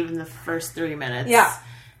 Yeah. Even the first 3 minutes. Yeah,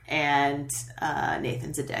 and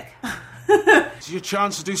Nathan's a dick. It's your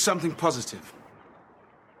chance to do something positive.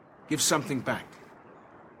 Give something back.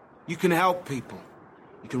 You can help people.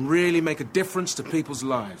 You can really make a difference to people's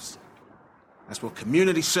lives. That's what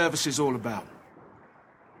community service is all about.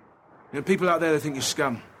 You know, people out there that think you're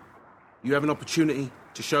scum. You have an opportunity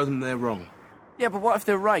to show them they're wrong. Yeah, but what if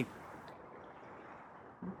they're right?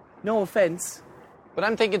 No offence, but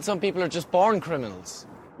I'm thinking some people are just born criminals.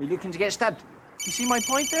 Are you looking to get stabbed? You see my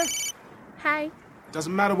point there? Hey.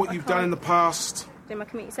 Doesn't matter what you've done in the past. Do my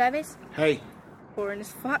community service. Hey. Boring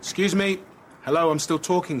as fuck. Excuse me. Hello, I'm still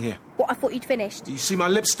talking here. What, I thought you'd finished. Do you see my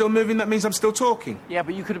lips still moving? That means I'm still talking. Yeah,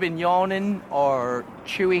 but you could have been yawning or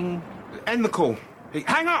chewing. End the call. Hey,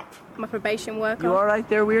 hang up! I'm a probation worker. You alright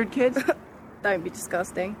there, weird kid? Don't be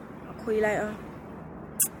disgusting. I'll call you later.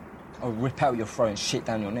 I'll rip out your throat and shit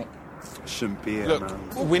down your neck. Shouldn't be here,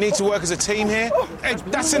 man. We need to work as a team here. Hey,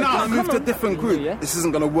 that's enough! I moved to a different group. Yeah? This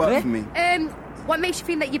isn't going to work for me. What makes you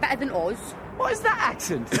feel that you're better than us? What is that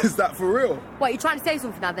accent? Is that for real? What, you trying to say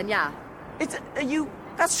something now then, yeah?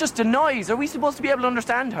 That's just a noise. Are we supposed to be able to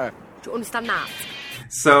understand her? Do you understand that?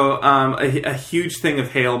 So, a huge thing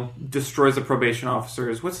of hail destroys the probation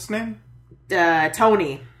officers. What's his name?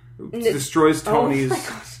 Tony. Destroys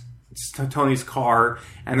Tony's Tony's car,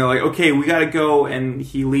 and they're like, okay, we gotta go, and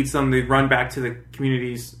he leads them. They run back to the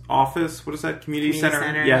community's office. What is that? Community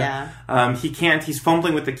center? Yeah. He can't, he's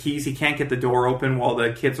fumbling with the keys. He can't get the door open while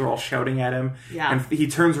the kids are all shouting at him. Yeah. And he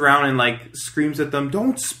turns around and like screams at them,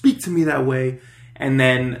 don't speak to me that way. And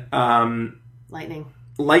then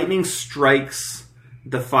lightning strikes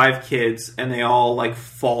the 5 kids, and they all like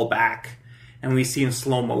fall back, and we see in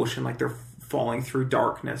slow motion like they're falling through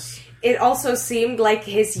darkness. It also seemed like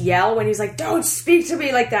his yell when he was like, don't speak to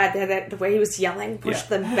me like that, the way he was yelling pushed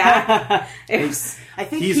them back. I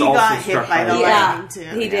think he got hit by the lightning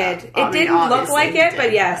too. He did. It didn't look like it,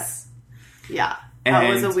 but yes. Yeah. That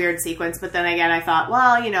was a weird sequence, but then again I thought,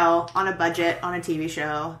 well, you know, on a budget, on a TV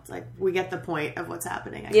show, it's like we get the point of what's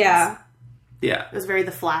happening, I guess. Yeah. It was very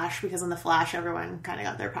The Flash, because in The Flash everyone kind of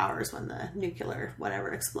got their powers when the nuclear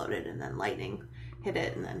whatever exploded, and then lightning hit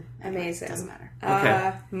it, and then amazing. It doesn't matter.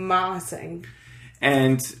 Amazing.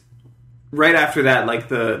 And right after that, like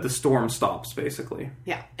the storm stops, basically.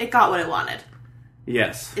 Yeah, it got what it wanted.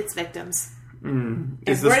 Yes. Its victims.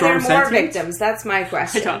 Is the were storm there more sentient? victims? That's my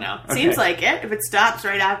question. I don't know. Okay. Seems like it. If it stops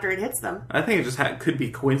right after it hits them. I think it just could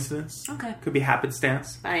be coincidence. Okay. Could be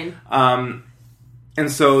happenstance. Fine. And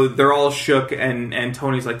so they're all shook, and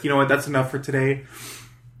Tony's like, you know what, that's enough for today.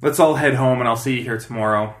 Let's all head home, and I'll see you here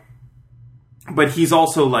tomorrow. But he's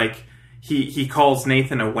also like, he calls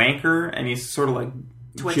Nathan a wanker, and he's sort of like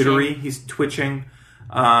jittery. He's twitching.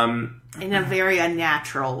 In a very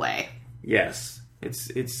unnatural way. Yes. It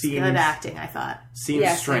seems... Good acting, I thought. Seems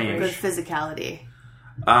strange. Good physicality.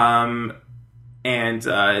 And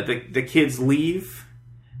the kids leave,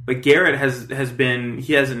 but Garrett has been...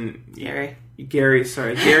 He hasn't... Gary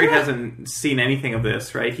hasn't seen anything of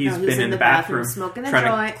this, right? He's been in the bathroom smoking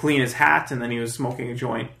trying to clean his hat, and then he was smoking a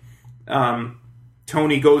joint.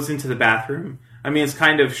 Tony goes into the bathroom. I mean, it's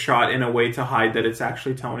kind of shot in a way to hide that it's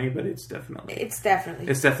actually Tony, but it's definitely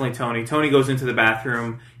Tony. Tony goes into the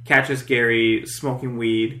bathroom, catches Gary smoking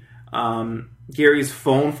weed. Gary's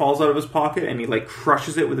phone falls out of his pocket, and he like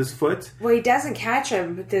crushes it with his foot. Well, he doesn't catch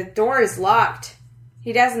him, but the door is locked.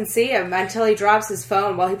 He doesn't see him until he drops his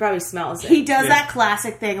phone. Well, he probably smells it. He does that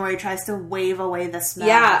classic thing where he tries to wave away the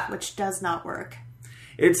smell, which does not work.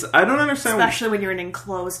 I don't understand... Especially when you're in an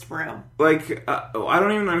enclosed room. Like, I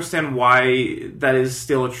don't even understand why that is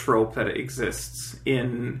still a trope that exists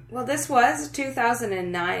in... Well, this was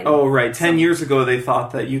 2009. Oh, right. 10 years ago, they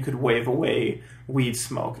thought that you could wave away weed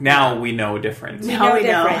smoke. Now we know different. Now we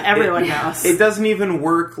know. Everyone knows. It doesn't even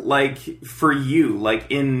work, like, for you. Like,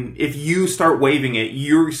 if you start waving it,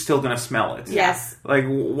 you're still going to smell it. Yes. Like,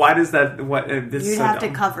 why does that... You'd have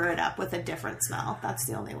to cover it up with a different smell. That's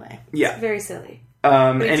the only way. Yeah. It's very silly. He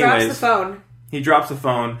drops the phone. He drops the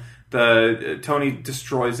phone. Tony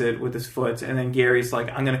destroys it with his foot, and then Gary's like,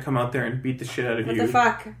 "I'm gonna come out there and beat the shit out of you." What the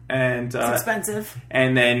fuck? And it's expensive.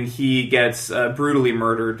 And then he gets brutally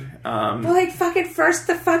murdered. Well, like first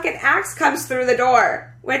the fucking axe comes through the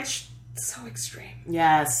door, which is so extreme.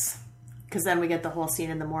 Yes. Because then we get the whole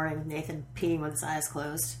scene in the morning with Nathan peeing with his eyes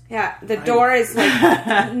closed. Yeah, the door is like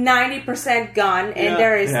 90% gone, and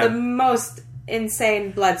there is the most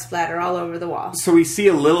insane blood splatter all over the wall. So we see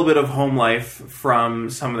a little bit of home life from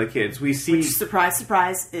some of the kids. We see, which, surprise,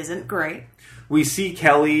 surprise, isn't great. We see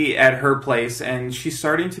Kelly at her place, and she's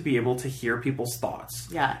starting to be able to hear people's thoughts.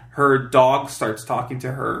 Yeah. Her dog starts talking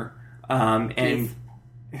to her, and Keith.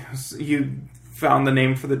 You found the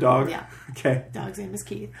name for the dog? Yeah. Okay. Dog's name is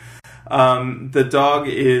Keith. The dog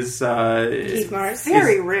is... Keith Mars.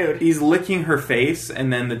 Very rude. He's licking her face,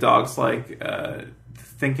 and then the dog's like...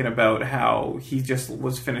 thinking about how he just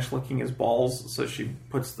was finished licking his balls, so she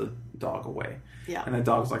puts the dog away. Yeah. And the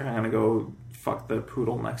dog's like, I'm gonna go fuck the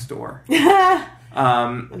poodle next door.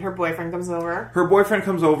 And her boyfriend comes over. Her boyfriend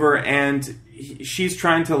comes over, and she's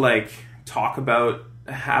trying to, like, talk about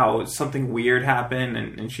how something weird happened,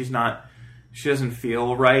 and she doesn't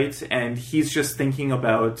feel right, and he's just thinking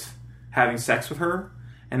about having sex with her,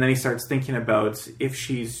 and then he starts thinking about if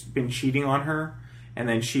she's been cheating on her. And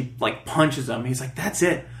then she, like, punches him. He's like, that's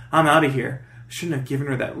it. I'm out of here. I shouldn't have given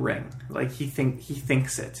her that ring. Like, he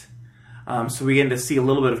thinks it. So we get to see a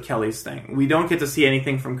little bit of Kelly's thing. We don't get to see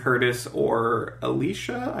anything from Curtis or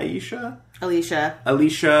Alicia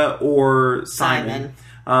or Simon.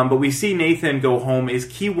 But we see Nathan go home. His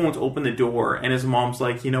key won't open the door. And his mom's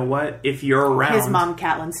like, you know what? If you're around... His mom,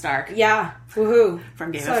 Catelyn Stark. Yeah. Woohoo.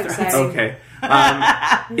 From Game of Thrones. Okay.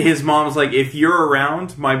 His mom's like, if you're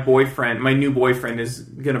around, my new boyfriend is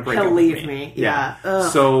going to break up with me. He'll leave me. Yeah.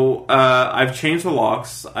 So, I've changed the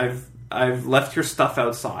locks. I've left your stuff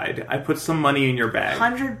outside. I put some money in your bag.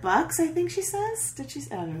 $100, I think she says? Did she?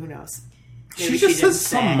 I don't know. Who knows? She just says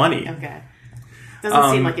some money. Okay.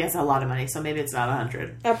 Doesn't seem like he has a lot of money, so maybe it's not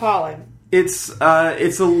 100. Appalling. It's a Mother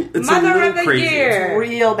little of the crazy. Year. It's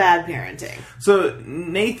real bad parenting. So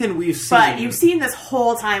Nathan, we've seen, but you've seen this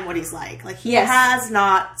whole time what he's like. Like he has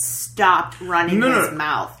not stopped running his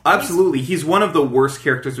mouth. Absolutely, he's one of the worst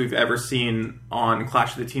characters we've ever seen on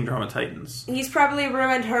Clash of the Teen Drama Titans. He's probably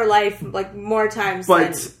ruined her life like more times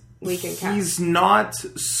than we can count. He's not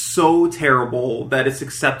so terrible that it's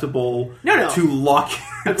acceptable to lock.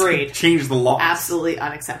 Agreed. Change the law. Absolutely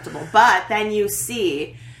unacceptable. But then you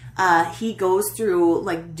see. He goes through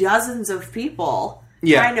like dozens of people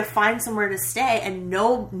trying to find somewhere to stay, and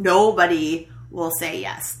nobody will say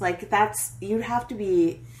yes. Like you'd have to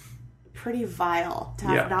be pretty vile to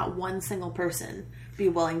have not one single person be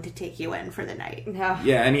willing to take you in for the night.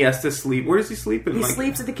 Yeah, and he has to sleep. Where does he sleep? He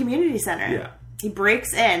sleeps at the community center. Yeah, he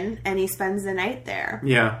breaks in and he spends the night there.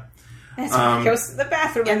 Yeah. And so he goes to the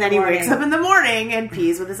bathroom and then he wakes up in the morning and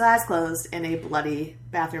pees with his eyes closed in a bloody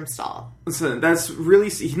bathroom stall. So that's really...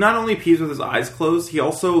 He not only pees with his eyes closed, he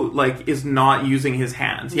also, is not using his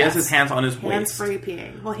hands. He has his hands on his waist. Hands-free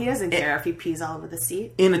peeing. Well, he doesn't care if he pees all over the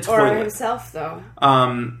seat. In a toilet. Or himself, though.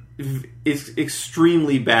 It's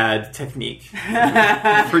extremely bad technique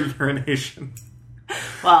for urination.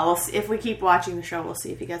 Well, we'll see. If we keep watching the show, we'll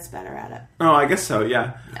see if he gets better at it. Oh, I guess so,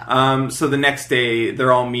 yeah. So the next day,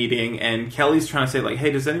 they're all meeting, and Kelly's trying to say, hey,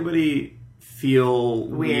 does anybody feel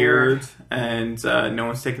weird? And no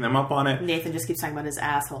one's taking them up on it. Nathan just keeps talking about his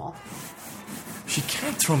asshole. She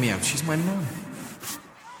can't throw me out. She's my mum.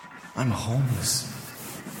 I'm homeless.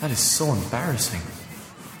 That is so embarrassing.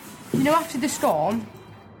 You know, after the storm,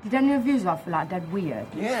 did any of you feel like that weird?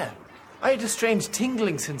 Yeah. I had a strange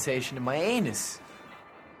tingling sensation in my anus.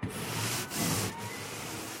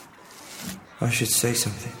 I should say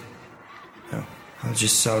something. No, I'll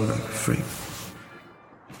just sound like a freak.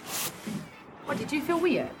 What, did you feel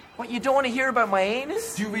weird? What, you don't want to hear about my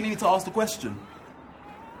anus? Do you really need to ask the question?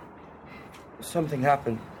 Something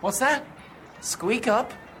happened. What's that? Squeak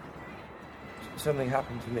up? Something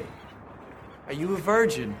happened to me. Are you a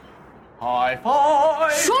virgin? High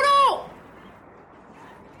five! Shut up!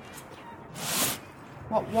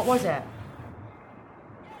 What was it?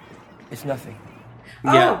 It's nothing.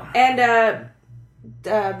 Oh, and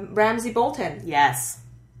Ramsay Bolton. Yes.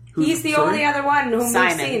 He's the only other one whom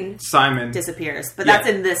we've seen. Simon disappears. But that's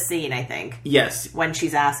in this scene, I think. Yes. When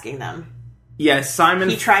she's asking them. Yes, Simon...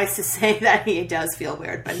 He tries to say that he does feel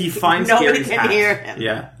weird, but he finds nobody Gary's can hat. hear him.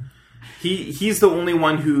 Yeah. He's the only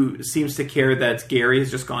one who seems to care that Gary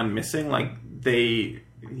has just gone missing.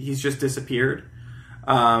 He's just disappeared.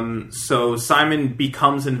 So Simon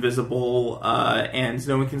becomes invisible, and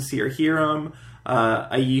no one can see or hear him.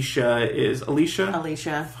 Alicia.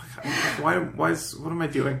 What am I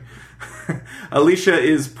doing? Alicia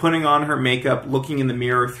is putting on her makeup, looking in the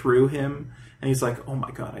mirror through him, and he's like, "Oh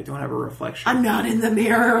my god, I don't have a reflection. I'm not in the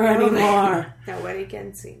mirror anymore. Nobody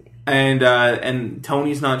can see me." And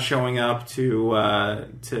Tony's not showing up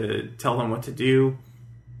to tell them what to do.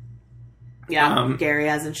 Yeah, Gary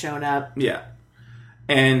hasn't shown up. Yeah.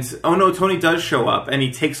 And, oh no, Tony does show up, and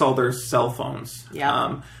he takes all their cell phones.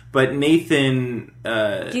 Yeah. But Nathan...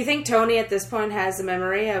 Do you think Tony at this point has a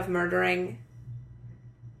memory of murdering...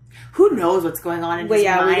 Who knows what's going on in his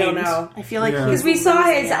mind? We don't know. I feel like because we saw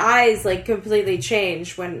his eyes completely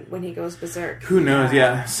change when he goes berserk. Who knows,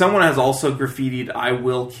 yeah. Someone has also graffitied, "I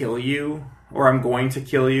will kill you," or "I'm going to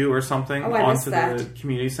kill you," or something onto the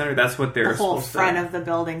community center. That's what they're supposed to... The whole front of the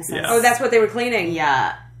building says... Yeah. Oh, that's what they were cleaning?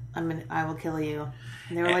 Yeah. I will kill you.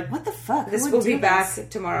 And they were like, what the fuck? This will be back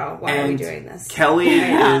tomorrow. Why are we doing this? Kelly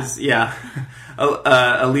is,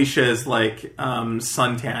 Alicia is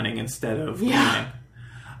sun tanning instead of cleaning.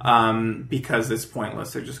 Because it's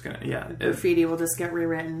pointless. They're just gonna, graffiti will just get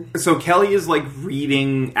rewritten. So Kelly is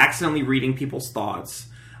accidentally reading people's thoughts.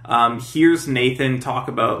 Hears Nathan talk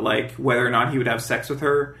about whether or not he would have sex with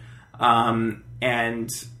her,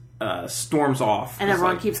 and storms off. And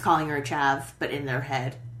everyone keeps calling her a chav, but in their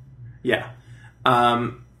head. Yeah.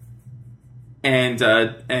 And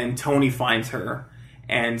Tony finds her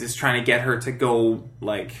and is trying to get her to go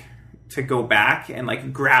back,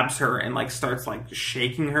 and grabs her and starts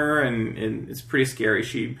shaking her, and it's pretty scary.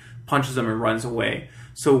 She punches him and runs away.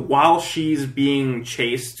 So while she's being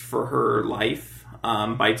chased for her life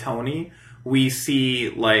by Tony, we see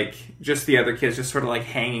just the other kids just sort of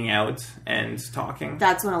hanging out and talking.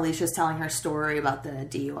 That's when Alicia's telling her story about the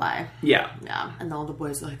DUI. Yeah. And all the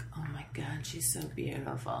boys are like, "Oh my god, she's so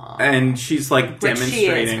beautiful." And she's demonstrating. She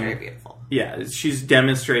is very beautiful. Yeah, she's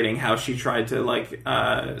demonstrating how she tried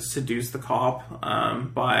to seduce the cop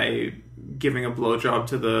by giving a blowjob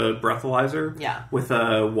to the breathalyzer. Yeah. With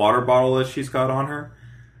a water bottle that she's got on her.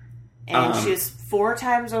 And she was 4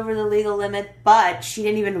 times over the legal limit, but she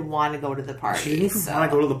didn't even want to go to the party. She didn't even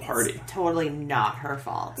want to go to the party. It's totally not her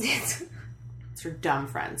fault. It's her dumb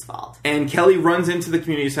friend's fault. And Kelly runs into the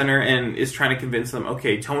community center and is trying to convince them,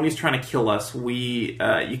 okay, Tony's trying to kill us.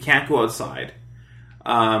 You can't go outside.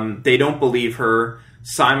 They don't believe her.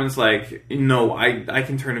 Simon's like, no, I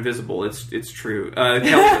can turn invisible. It's true. Kelly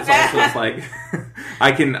is also like,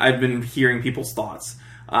 I've been hearing people's thoughts.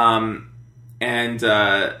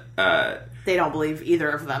 They don't believe either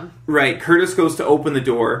of them. Right. Curtis goes to open the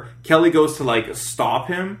door. Kelly goes to like stop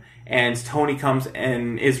him, and Tony comes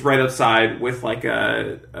and is right outside with like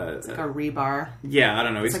it's like a rebar. Yeah, I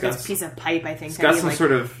don't know. It's like a piece of pipe, I think. He's got some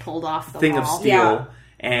sort of pulled off the thing wall. of steel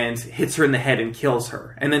and hits her in the head and kills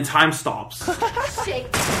her. And then time stops.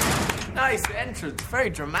 Shit. Nice entrance.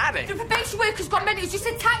 Very dramatic. The probation worker's got mental. Just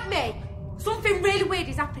attack me. Something really weird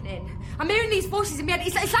is happening. I'm hearing these voices in my head.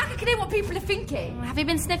 It's like I can hear what people are thinking. Have you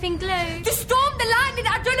been sniffing glue? The storm, the lightning,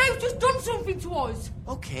 I don't know, it's just done something to us.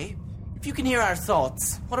 Okay. If you can hear our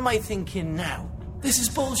thoughts, what am I thinking now? This is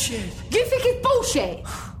bullshit. You think it's bullshit?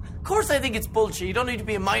 Of course I think it's bullshit. You don't need to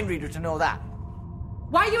be a mind reader to know that.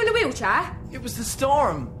 Why are you in a wheelchair? It was the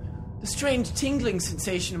storm. The strange tingling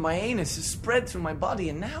sensation in my anus has spread through my body,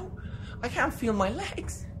 and now I can't feel my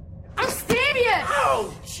legs. I'm serious!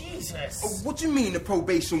 Oh, Jesus! What do you mean the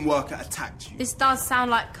probation worker attacked you? This does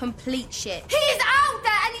sound like complete shit. He is out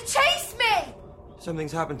there and he chased me!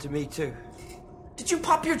 Something's happened to me too. Did you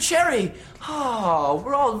pop your cherry? Oh,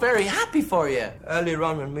 we're all very happy for you. Earlier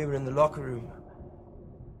on when we were in the locker room,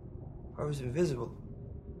 I was invisible.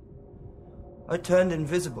 I turned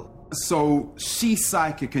invisible. So she's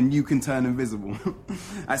psychic and you can turn invisible.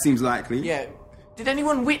 That seems likely. Yeah. Did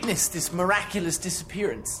anyone witness this miraculous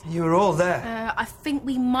disappearance? You were all there. I think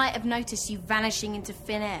we might have noticed you vanishing into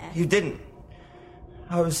thin air. You didn't.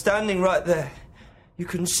 I was standing right there. You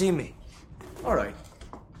couldn't see me. All right.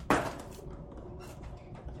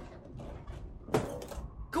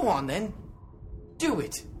 Go on, then. Do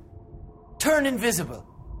it. Turn invisible.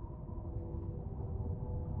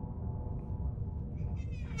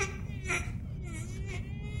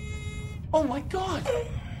 Oh, my God.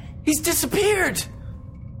 He's disappeared!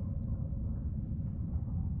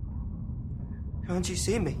 Can't you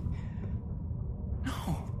see me?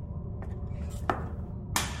 No.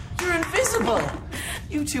 You're invisible!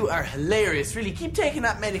 You two are hilarious. Really, keep taking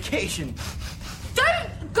that medication.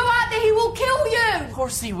 Don't go out there, he will kill you! Of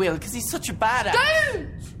course he will, because he's such a badass.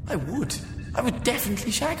 Don't! I would. I would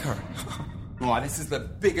definitely shag her. Oh, this is the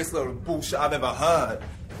biggest load of bullshit I've ever heard.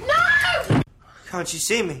 No! Can't you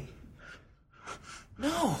see me?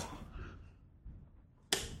 No.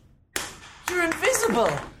 You're invisible.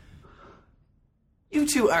 You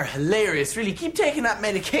two are hilarious. Really, keep taking that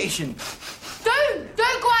medication. Don't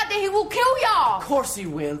go out there, he will kill ya! Of course he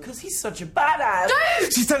will, because he's such a badass.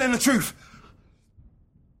 Don't! She's telling the truth.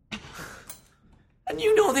 And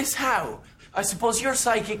you know this how? I suppose you're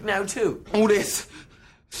psychic now too. All this,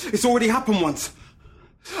 it's already happened once.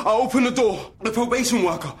 I opened the door. The probation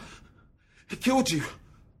worker, he killed you.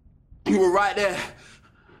 You were right there.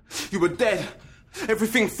 You were dead.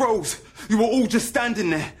 Everything froze. You were all just standing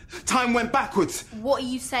there. Time went backwards. What are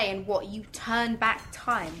you saying? What, you turn back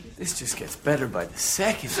time? This just gets better by the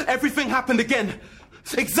second. Everything happened again.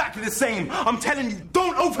 Exactly the same. I'm telling you,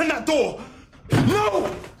 don't open that door.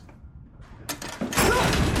 No!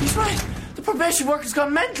 He's right. The probation worker's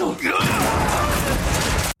gone mental. Maybe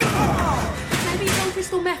it's on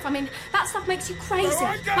crystal meth. I mean, that stuff makes you crazy.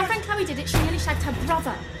 My friend Chloe did it. She nearly shagged her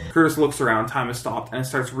brother. Curtis looks around, time has stopped, and it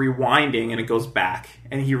starts rewinding, and it goes back.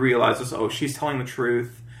 And he realizes, oh, she's telling the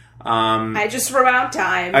truth. I just rewound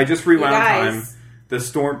time. time. The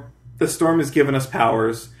storm has given us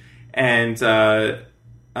powers, and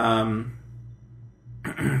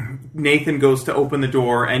Nathan goes to open the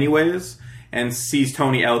door anyways, and sees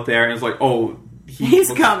Tony out there, and is like, oh,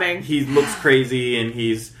 he's coming. He looks crazy, and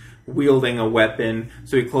he's wielding a weapon,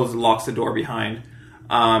 so he locks the door behind.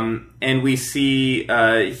 And we see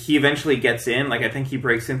he eventually gets in. Like, I think he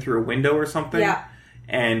breaks in through a window or something. Yeah.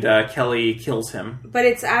 And Kelly kills him. But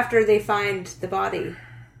it's after they find the body.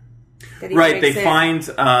 Right, they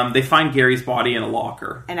find Gary's body in a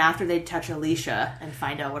locker. And after they touch Alicia and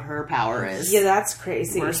find out what her power is. Yeah, that's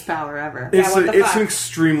crazy. Worst power ever. It's an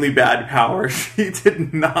extremely bad power. She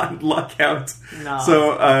did not luck out. No.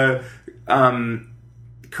 So,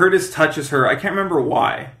 Curtis touches her. I can't remember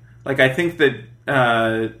why. Like, I think that...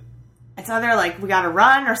 it's either like we gotta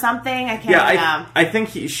run or something. I can't. I think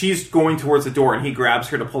she's going towards the door and he grabs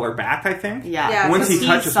her to pull her back. I think. Yeah. Once he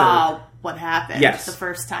touches saw her, what happened. Yes. The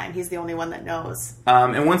first time, he's the only one that knows.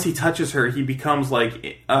 And once he touches her, he becomes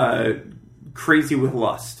like crazy with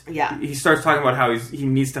lust. Yeah. He starts talking about how he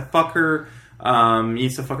needs to fuck her. He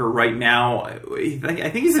needs to fuck her right now. I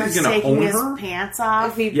think he's going to own his her. Pants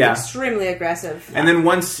off. Extremely aggressive. And then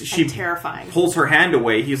once she terrifying. pulls her hand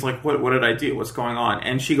away, he's like, what did I do? What's going on?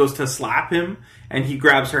 And she goes to slap him, and he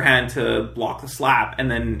grabs her hand to block the slap,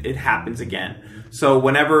 and then it happens again. So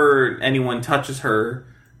whenever anyone touches her,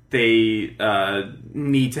 they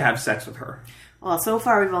need to have sex with her. Well, so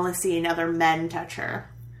far we've only seen other men touch her.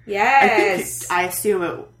 Yes. I assume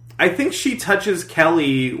it... I think she touches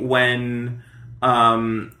Kelly when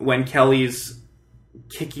Kelly's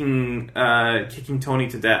kicking Tony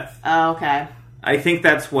to death. Oh, okay. I think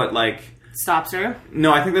that's what, stops her?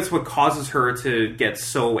 No, I think that's what causes her to get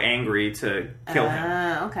so angry to kill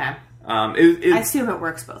him. Okay. I assume it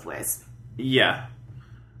works both ways. Yeah.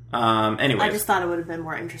 Anyways. I just thought it would have been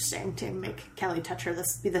more interesting to make Kelly touch her,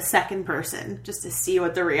 be the second person, just to see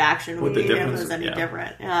what the reaction would be if it was any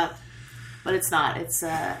different. Yeah. But it's not. It's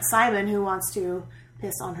Simon who wants to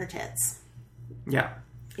piss on her tits. Yeah.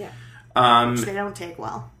 Yeah. Which they don't take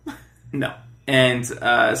well. No. And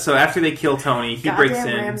so after they kill Tony, he breaks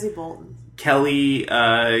in. Ramsay Bolton. Kelly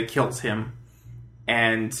kills him,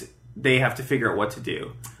 and they have to figure out what to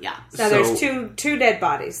do. Yeah. So there's two dead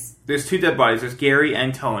bodies. There's two dead bodies. There's Gary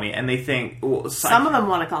and Tony, and they think... some of them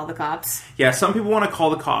want to call the cops. Yeah, some people want to call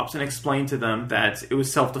the cops and explain to them that it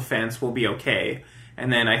was self-defense, we'll be okay.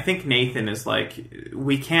 And then I think Nathan is like,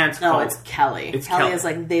 we can't call... No, it's Kelly. Kelly is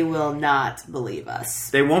like, they will not believe us.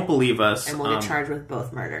 They won't believe us. And we'll get charged with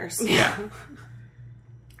both murders. Yeah.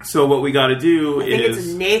 So what we got to do I think it's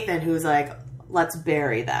Nathan who's like, let's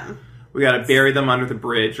bury them. We got to bury them under the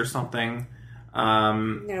bridge or something.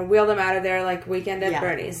 Wheel them out of there like Weekend at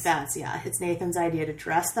Bernie's. It's Nathan's idea to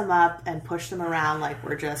dress them up and push them around like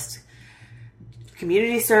we're just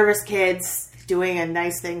community service kids doing a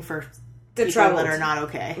nice thing for the people that are not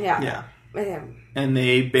okay. Yeah. And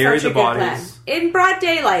they bury the bodies plan. In broad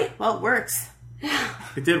daylight. Well, it works.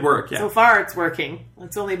 It did work. Yeah. So far, it's working.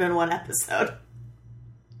 It's only been one episode.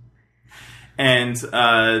 And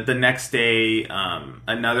the next day,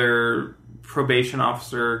 another probation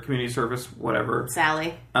officer, community service, whatever,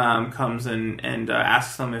 Sally, comes and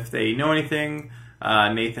asks them if they know anything.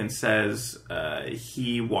 Nathan says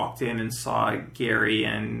he walked in and saw Gary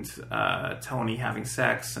and Tony having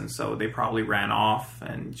sex, and so they probably ran off,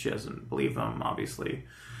 and she doesn't believe them, obviously.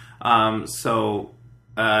 So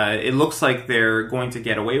it looks like they're going to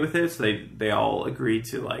get away with it, so they all agree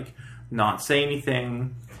to not say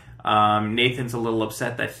anything. Nathan's a little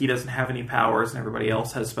upset that he doesn't have any powers and everybody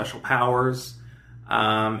else has special powers.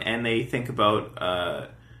 And they think about,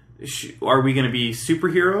 are we going to be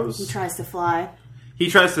superheroes? He tries to fly.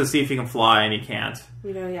 He tries to see if he can fly and he can't.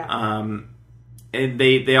 And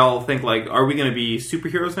they all think are we going to be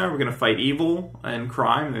superheroes now? We're going to fight evil and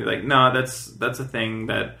crime? And they're like, no, that's a thing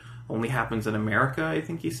that only happens in America, I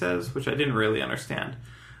think he says, which I didn't really understand.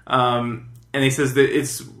 And he says that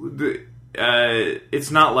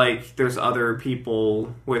it's not like there's other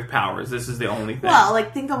people with powers. This is the only thing. Well,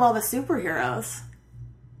 think of all the superheroes.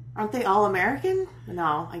 Aren't they all American?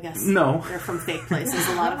 No, I guess. No. They're from fake places,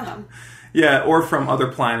 a lot of them. Yeah, or from other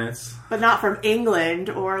planets. But not from England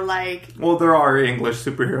or Well, there are English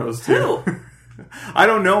superheroes too. Who? I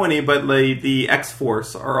don't know any, but the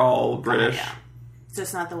X-Force are all British. Yeah. It's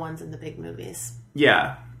just not the ones in the big movies.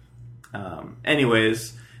 Yeah.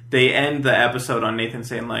 Anyways... They end the episode on Nathan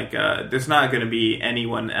saying, there's not going to be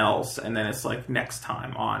anyone else. And then it's next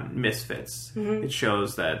time on Misfits. Mm-hmm. It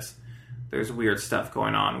shows that there's weird stuff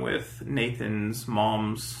going on with Nathan's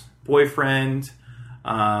mom's boyfriend.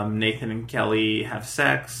 Nathan and Kelly have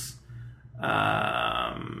sex. What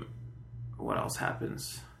else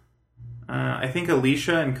happens? I think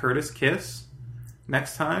Alicia and Curtis kiss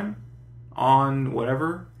next time on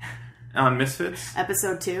whatever. On Misfits.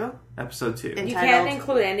 Episode 2? Episode 2. You can't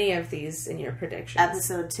include any of these in your predictions.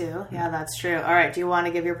 Episode 2. Yeah, that's true. All right, do you want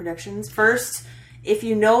to give your predictions? First, if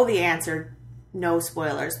you know the answer, no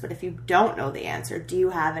spoilers. But if you don't know the answer, do you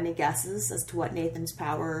have any guesses as to what Nathan's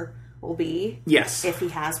power will be? Yes. If he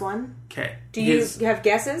has one? Okay. Do you have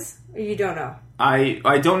guesses? Or you don't know?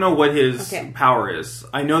 I don't know what his power is.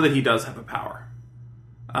 I know that he does have a power.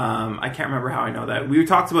 I can't remember how I know that. We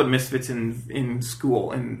talked about Misfits in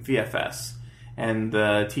school, in VFS, and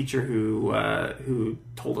the teacher who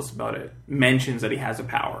told us about it mentions that he has a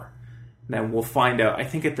power. And then we'll find out, I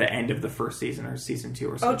think at the end of the first season or season 2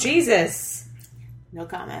 or something. Oh, Jesus! No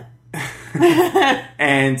comment.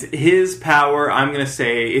 And his power, I'm going to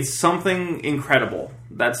say, it's something incredible.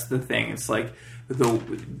 That's the thing. It's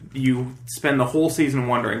you spend the whole season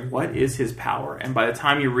wondering, what is his power? And by the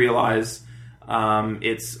time you realize...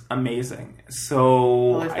 it's amazing.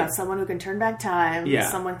 So we've got someone who can turn back time. Yeah.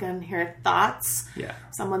 Someone can hear thoughts. Yeah.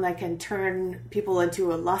 Someone that can turn people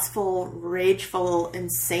into a lustful, rageful,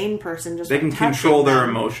 insane person. Just they can control their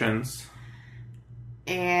emotions.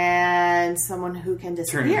 And someone who can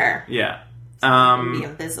disappear. Yeah. Be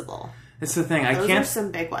invisible. It's the thing. Those are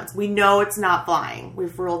some big ones. We know it's not flying.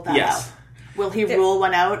 We've ruled that out. Will he rule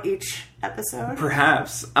one out each episode?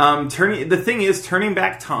 Perhaps. The thing is, turning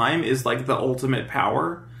back time is like the ultimate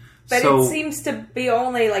power. But it seems to be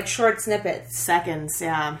only like short snippets. Seconds,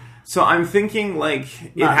 yeah. So I'm thinking like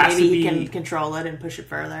it has to be. Maybe he can control it and push it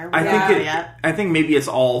further. I think maybe it's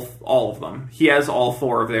all of them. He has all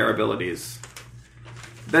 4 of their abilities.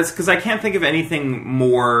 That's because I can't think of anything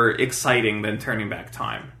more exciting than turning back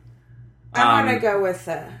time. I want to go with.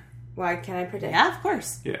 Why can I predict? Yeah, of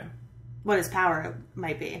course. Yeah. What his power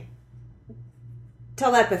might be?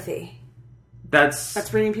 Telepathy.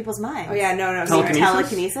 That's reading people's minds. Oh yeah, no.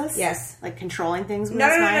 Telekinesis? Yes. Like controlling things with his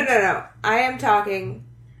mind? No. I am talking...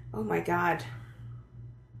 Oh my god.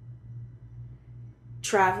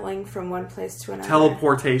 Traveling from one place to another.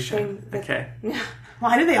 Teleportation. Okay.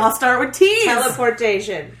 Why do they all start with T's?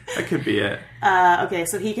 Teleportation. That could be it. Okay,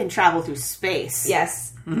 so he can travel through space. Yes.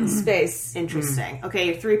 Space. Interesting.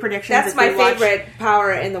 Okay, 3 predictions. That's my favorite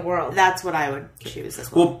power in the world. That's what I would choose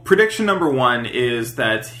as well. Well, prediction number 1 is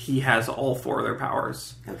that he has all 4 of their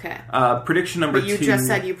powers. Okay. Prediction number 2... But you just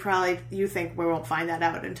said you think we won't find that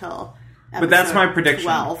out until But that's my prediction.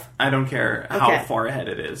 12. I don't care how far ahead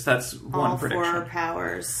it is. That's one prediction. All 4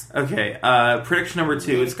 powers. Okay. Prediction number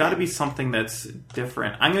 2. It's got to be something that's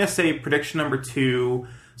different. I'm going to say prediction number 2...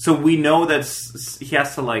 So we know that he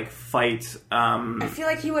has to, like, fight... I feel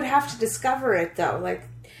like he would have to discover it, though. Like,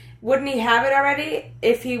 wouldn't he have it already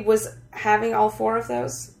if he was having all 4 of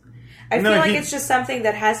those? I feel like it's just something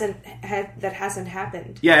that hasn't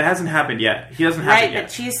happened. Yeah, it hasn't happened yet. He doesn't have it yet. Right,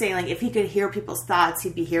 but she's saying, like, if he could hear people's thoughts,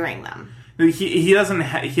 he'd be hearing them. He doesn't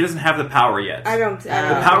have the power yet.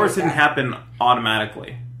 The powers didn't happen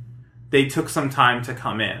automatically. They took some time to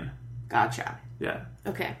come in. Gotcha. Yeah.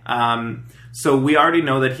 Okay. So we already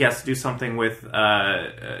know that he has to do something with.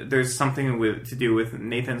 There's something to do with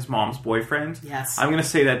Nathan's mom's boyfriend. Yes. I'm going to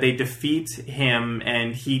say that they defeat him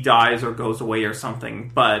and he dies or goes away or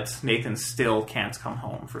something, but Nathan still can't come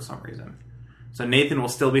home for some reason. So Nathan will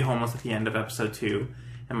still be homeless at the end of episode 2.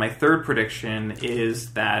 And my third prediction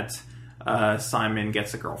is that Simon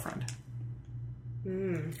gets a girlfriend.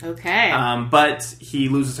 Okay. But he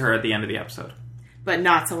loses her at the end of the episode. But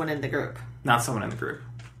not someone in the group. Not someone in the group.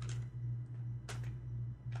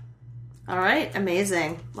 All right,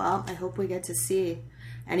 amazing. Well, I hope we get to see.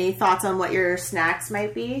 Any thoughts on what your snacks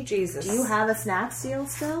might be? Jesus. Do you have a snack seal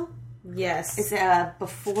still? Yes. Is it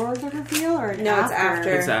before the reveal or no?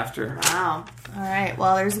 after? It's after. It's after. Wow. All right.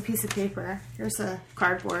 Well, there's a piece of paper. Here's a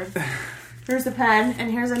cardboard. Here's a pen, and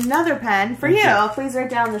here's another pen for you. Please write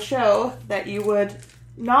down the show that you would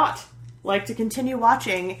not like to continue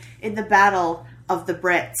watching in the Battle of the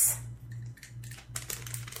Brits.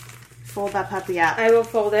 Fold that puppy up. I will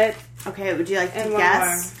fold it. Okay, would you like to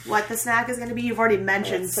guess what the snack is going to be? You've already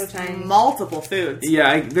mentioned multiple foods.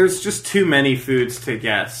 Yeah, there's just too many foods to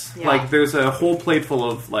guess. Yeah. Like, there's a whole plate full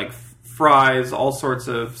of, like, fries, all sorts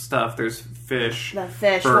of stuff. There's fish. The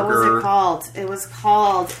fish. Burger. What was it called? It was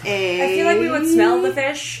called a... I feel like we would smell the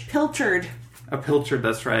fish. Pilchard. A pilchard,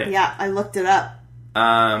 that's right. Yeah, I looked it up.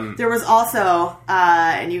 There was also,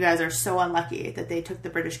 and you guys are so unlucky that they took the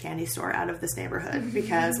British candy store out of this neighborhood,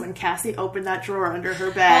 because when Cassie opened that drawer under her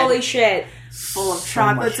bed, holy shit, full of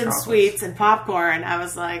chocolates and sweets and popcorn, I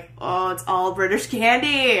was like, oh, it's all British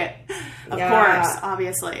candy. Of course,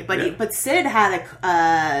 obviously. But Sid had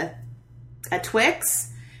a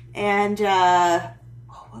Twix and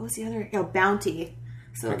what was the other? Bounty.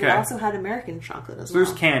 So they also had American chocolate as well.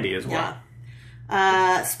 There's candy as well. Yeah.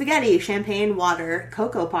 Spaghetti, champagne, water,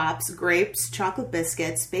 Cocoa Pops, grapes, chocolate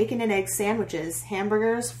biscuits, bacon and egg sandwiches,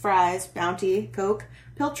 hamburgers, fries, Bounty, Coke,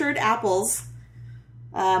 pilchard apples,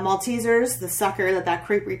 Maltesers, the sucker that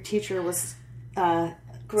creepy teacher was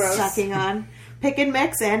sucking on, Pick and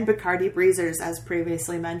Mix, and Bacardi Breezers, as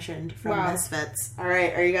previously mentioned from Misfits. All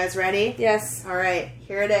right, are you guys ready? Yes. All right,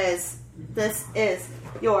 here it is. This is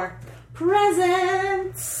your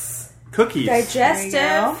presents. Cookies.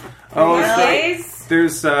 Digestive.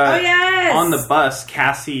 There's yes. On the bus,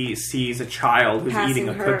 Cassie sees a child who's eating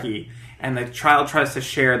a cookie, and the child tries to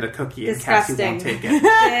share the cookie, and Cassie won't take it.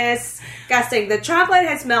 Disgusting. The chocolate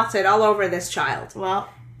has melted all over this child. Well,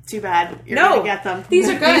 too bad. You're going to get them. These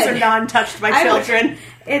are good. These are non-touched by children.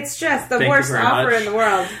 It's just the worst offer in the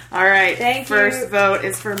world. All right. Thank you. First vote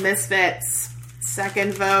is for Misfits.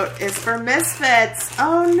 Second vote is for Misfits.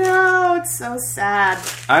 Oh no, it's so sad.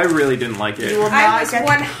 I really didn't like it. I was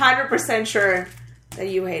 100% sure that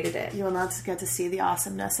you hated it. You will not get to see the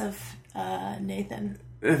awesomeness of Nathan.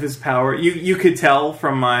 Of his power. You could tell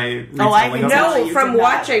from my retelling of it. No, from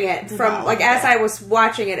watching it. As I was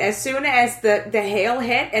watching it, as soon as the hail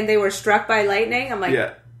hit and they were struck by lightning, I'm like,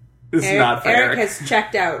 yeah, this is not fair. Eric has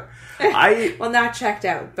checked out. Well, not checked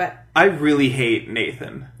out, but I really hate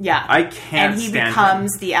Nathan. Yeah, I can't. And he stand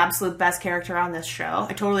becomes him. the absolute best character on this show.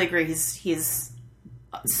 I totally agree. He's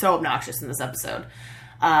so obnoxious in this episode,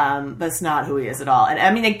 but it's not who he is at all. And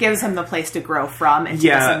I mean, it gives him the place to grow from into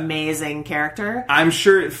this amazing character. I'm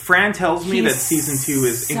sure Fran tells me that season 2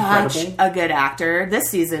 is incredible. Such a good actor. This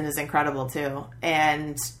season is incredible too,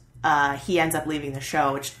 and he ends up leaving the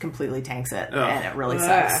show, which completely tanks it, and it really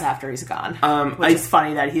sucks after he's gone. Which is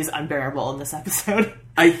funny that he's unbearable in this episode.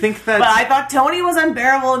 I think that, but I thought Tony was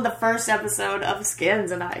unbearable in the first episode of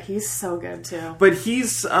Skins, and he's so good too. But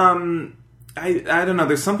he's, I don't know.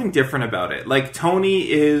 There's something different about it. Like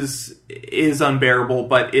Tony is unbearable,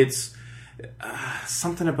 but it's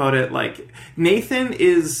something about it. Like Nathan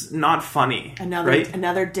is not funny.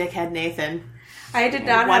 Another dickhead Nathan. I did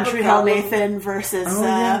not One have Tree a Hill problem Nathan versus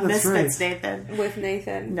Misfits Nathan. With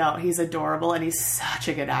Nathan. No, he's adorable and he's such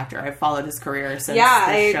a good actor. I've followed his career since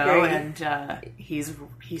the show, agree. and he's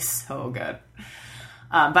so good.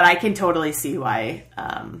 But I can totally see why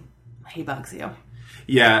he bugs you.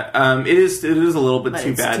 Yeah, it is a little bit But too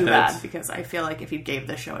it's bad. too bad because I feel like if you gave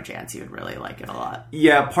the show a chance, you would really like it a lot.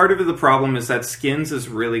 Yeah, part of the problem is that Skins is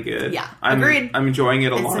really good. Yeah, agreed. I'm enjoying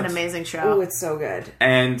it a lot. It's an amazing show. Oh, it's so good.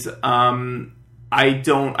 And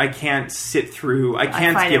I can't sit through. I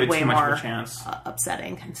can't give it too much of a chance.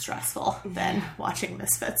 Upsetting and stressful than watching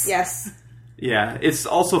Misfits. Yes. Yeah, it's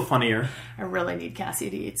also funnier. I really need Cassie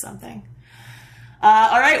to eat something.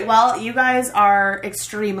 All right, well, you guys are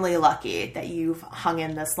extremely lucky that you've hung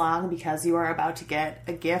in this long because you are about to get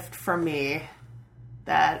a gift from me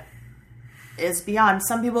that is beyond.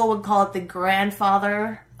 Some people would call it the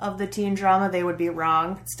grandfather of the teen drama. They would be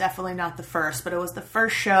wrong. It's definitely not the first, but it was the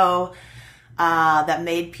first show that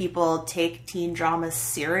made people take teen dramas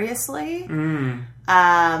seriously.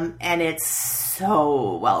 And it's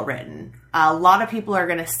so well written. A lot of people are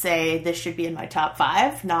going to say this should be in my top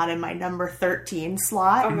 5, not in my number 13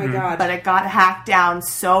 slot. Oh my God. But it got hacked down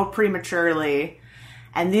so prematurely.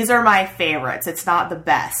 And these are my favorites. It's not the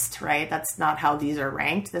best, right? That's not how these are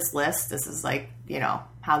ranked, this list. This is like,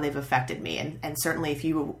 how they've affected me. And certainly if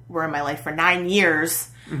you were in my life for 9 years,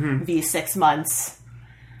 v 6 months,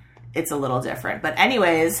 it's a little different. But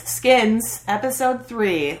anyways, Skins, episode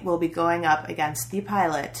 3, will be going up against the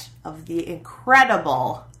pilot of the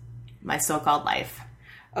incredible My So-Called Life.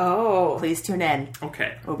 Oh. Please tune in.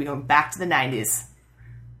 Okay. We'll be going back to the 90s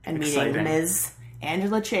and meeting Exciting. Ms.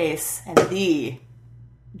 Angela Chase and the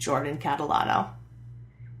Jordan Catalano.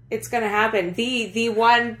 It's going to happen. The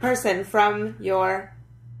one person from your...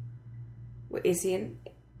 Is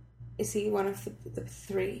he one of the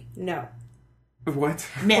 3? No. What?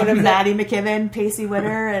 Maddie McKibben, Pacey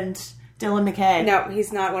Witter, and Dylan McKay. No,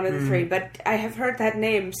 he's not one of the 3, but I have heard that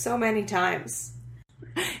name so many times.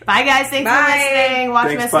 Bye, guys. Thanks for listening.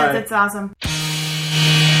 Watch Misfits. It's awesome.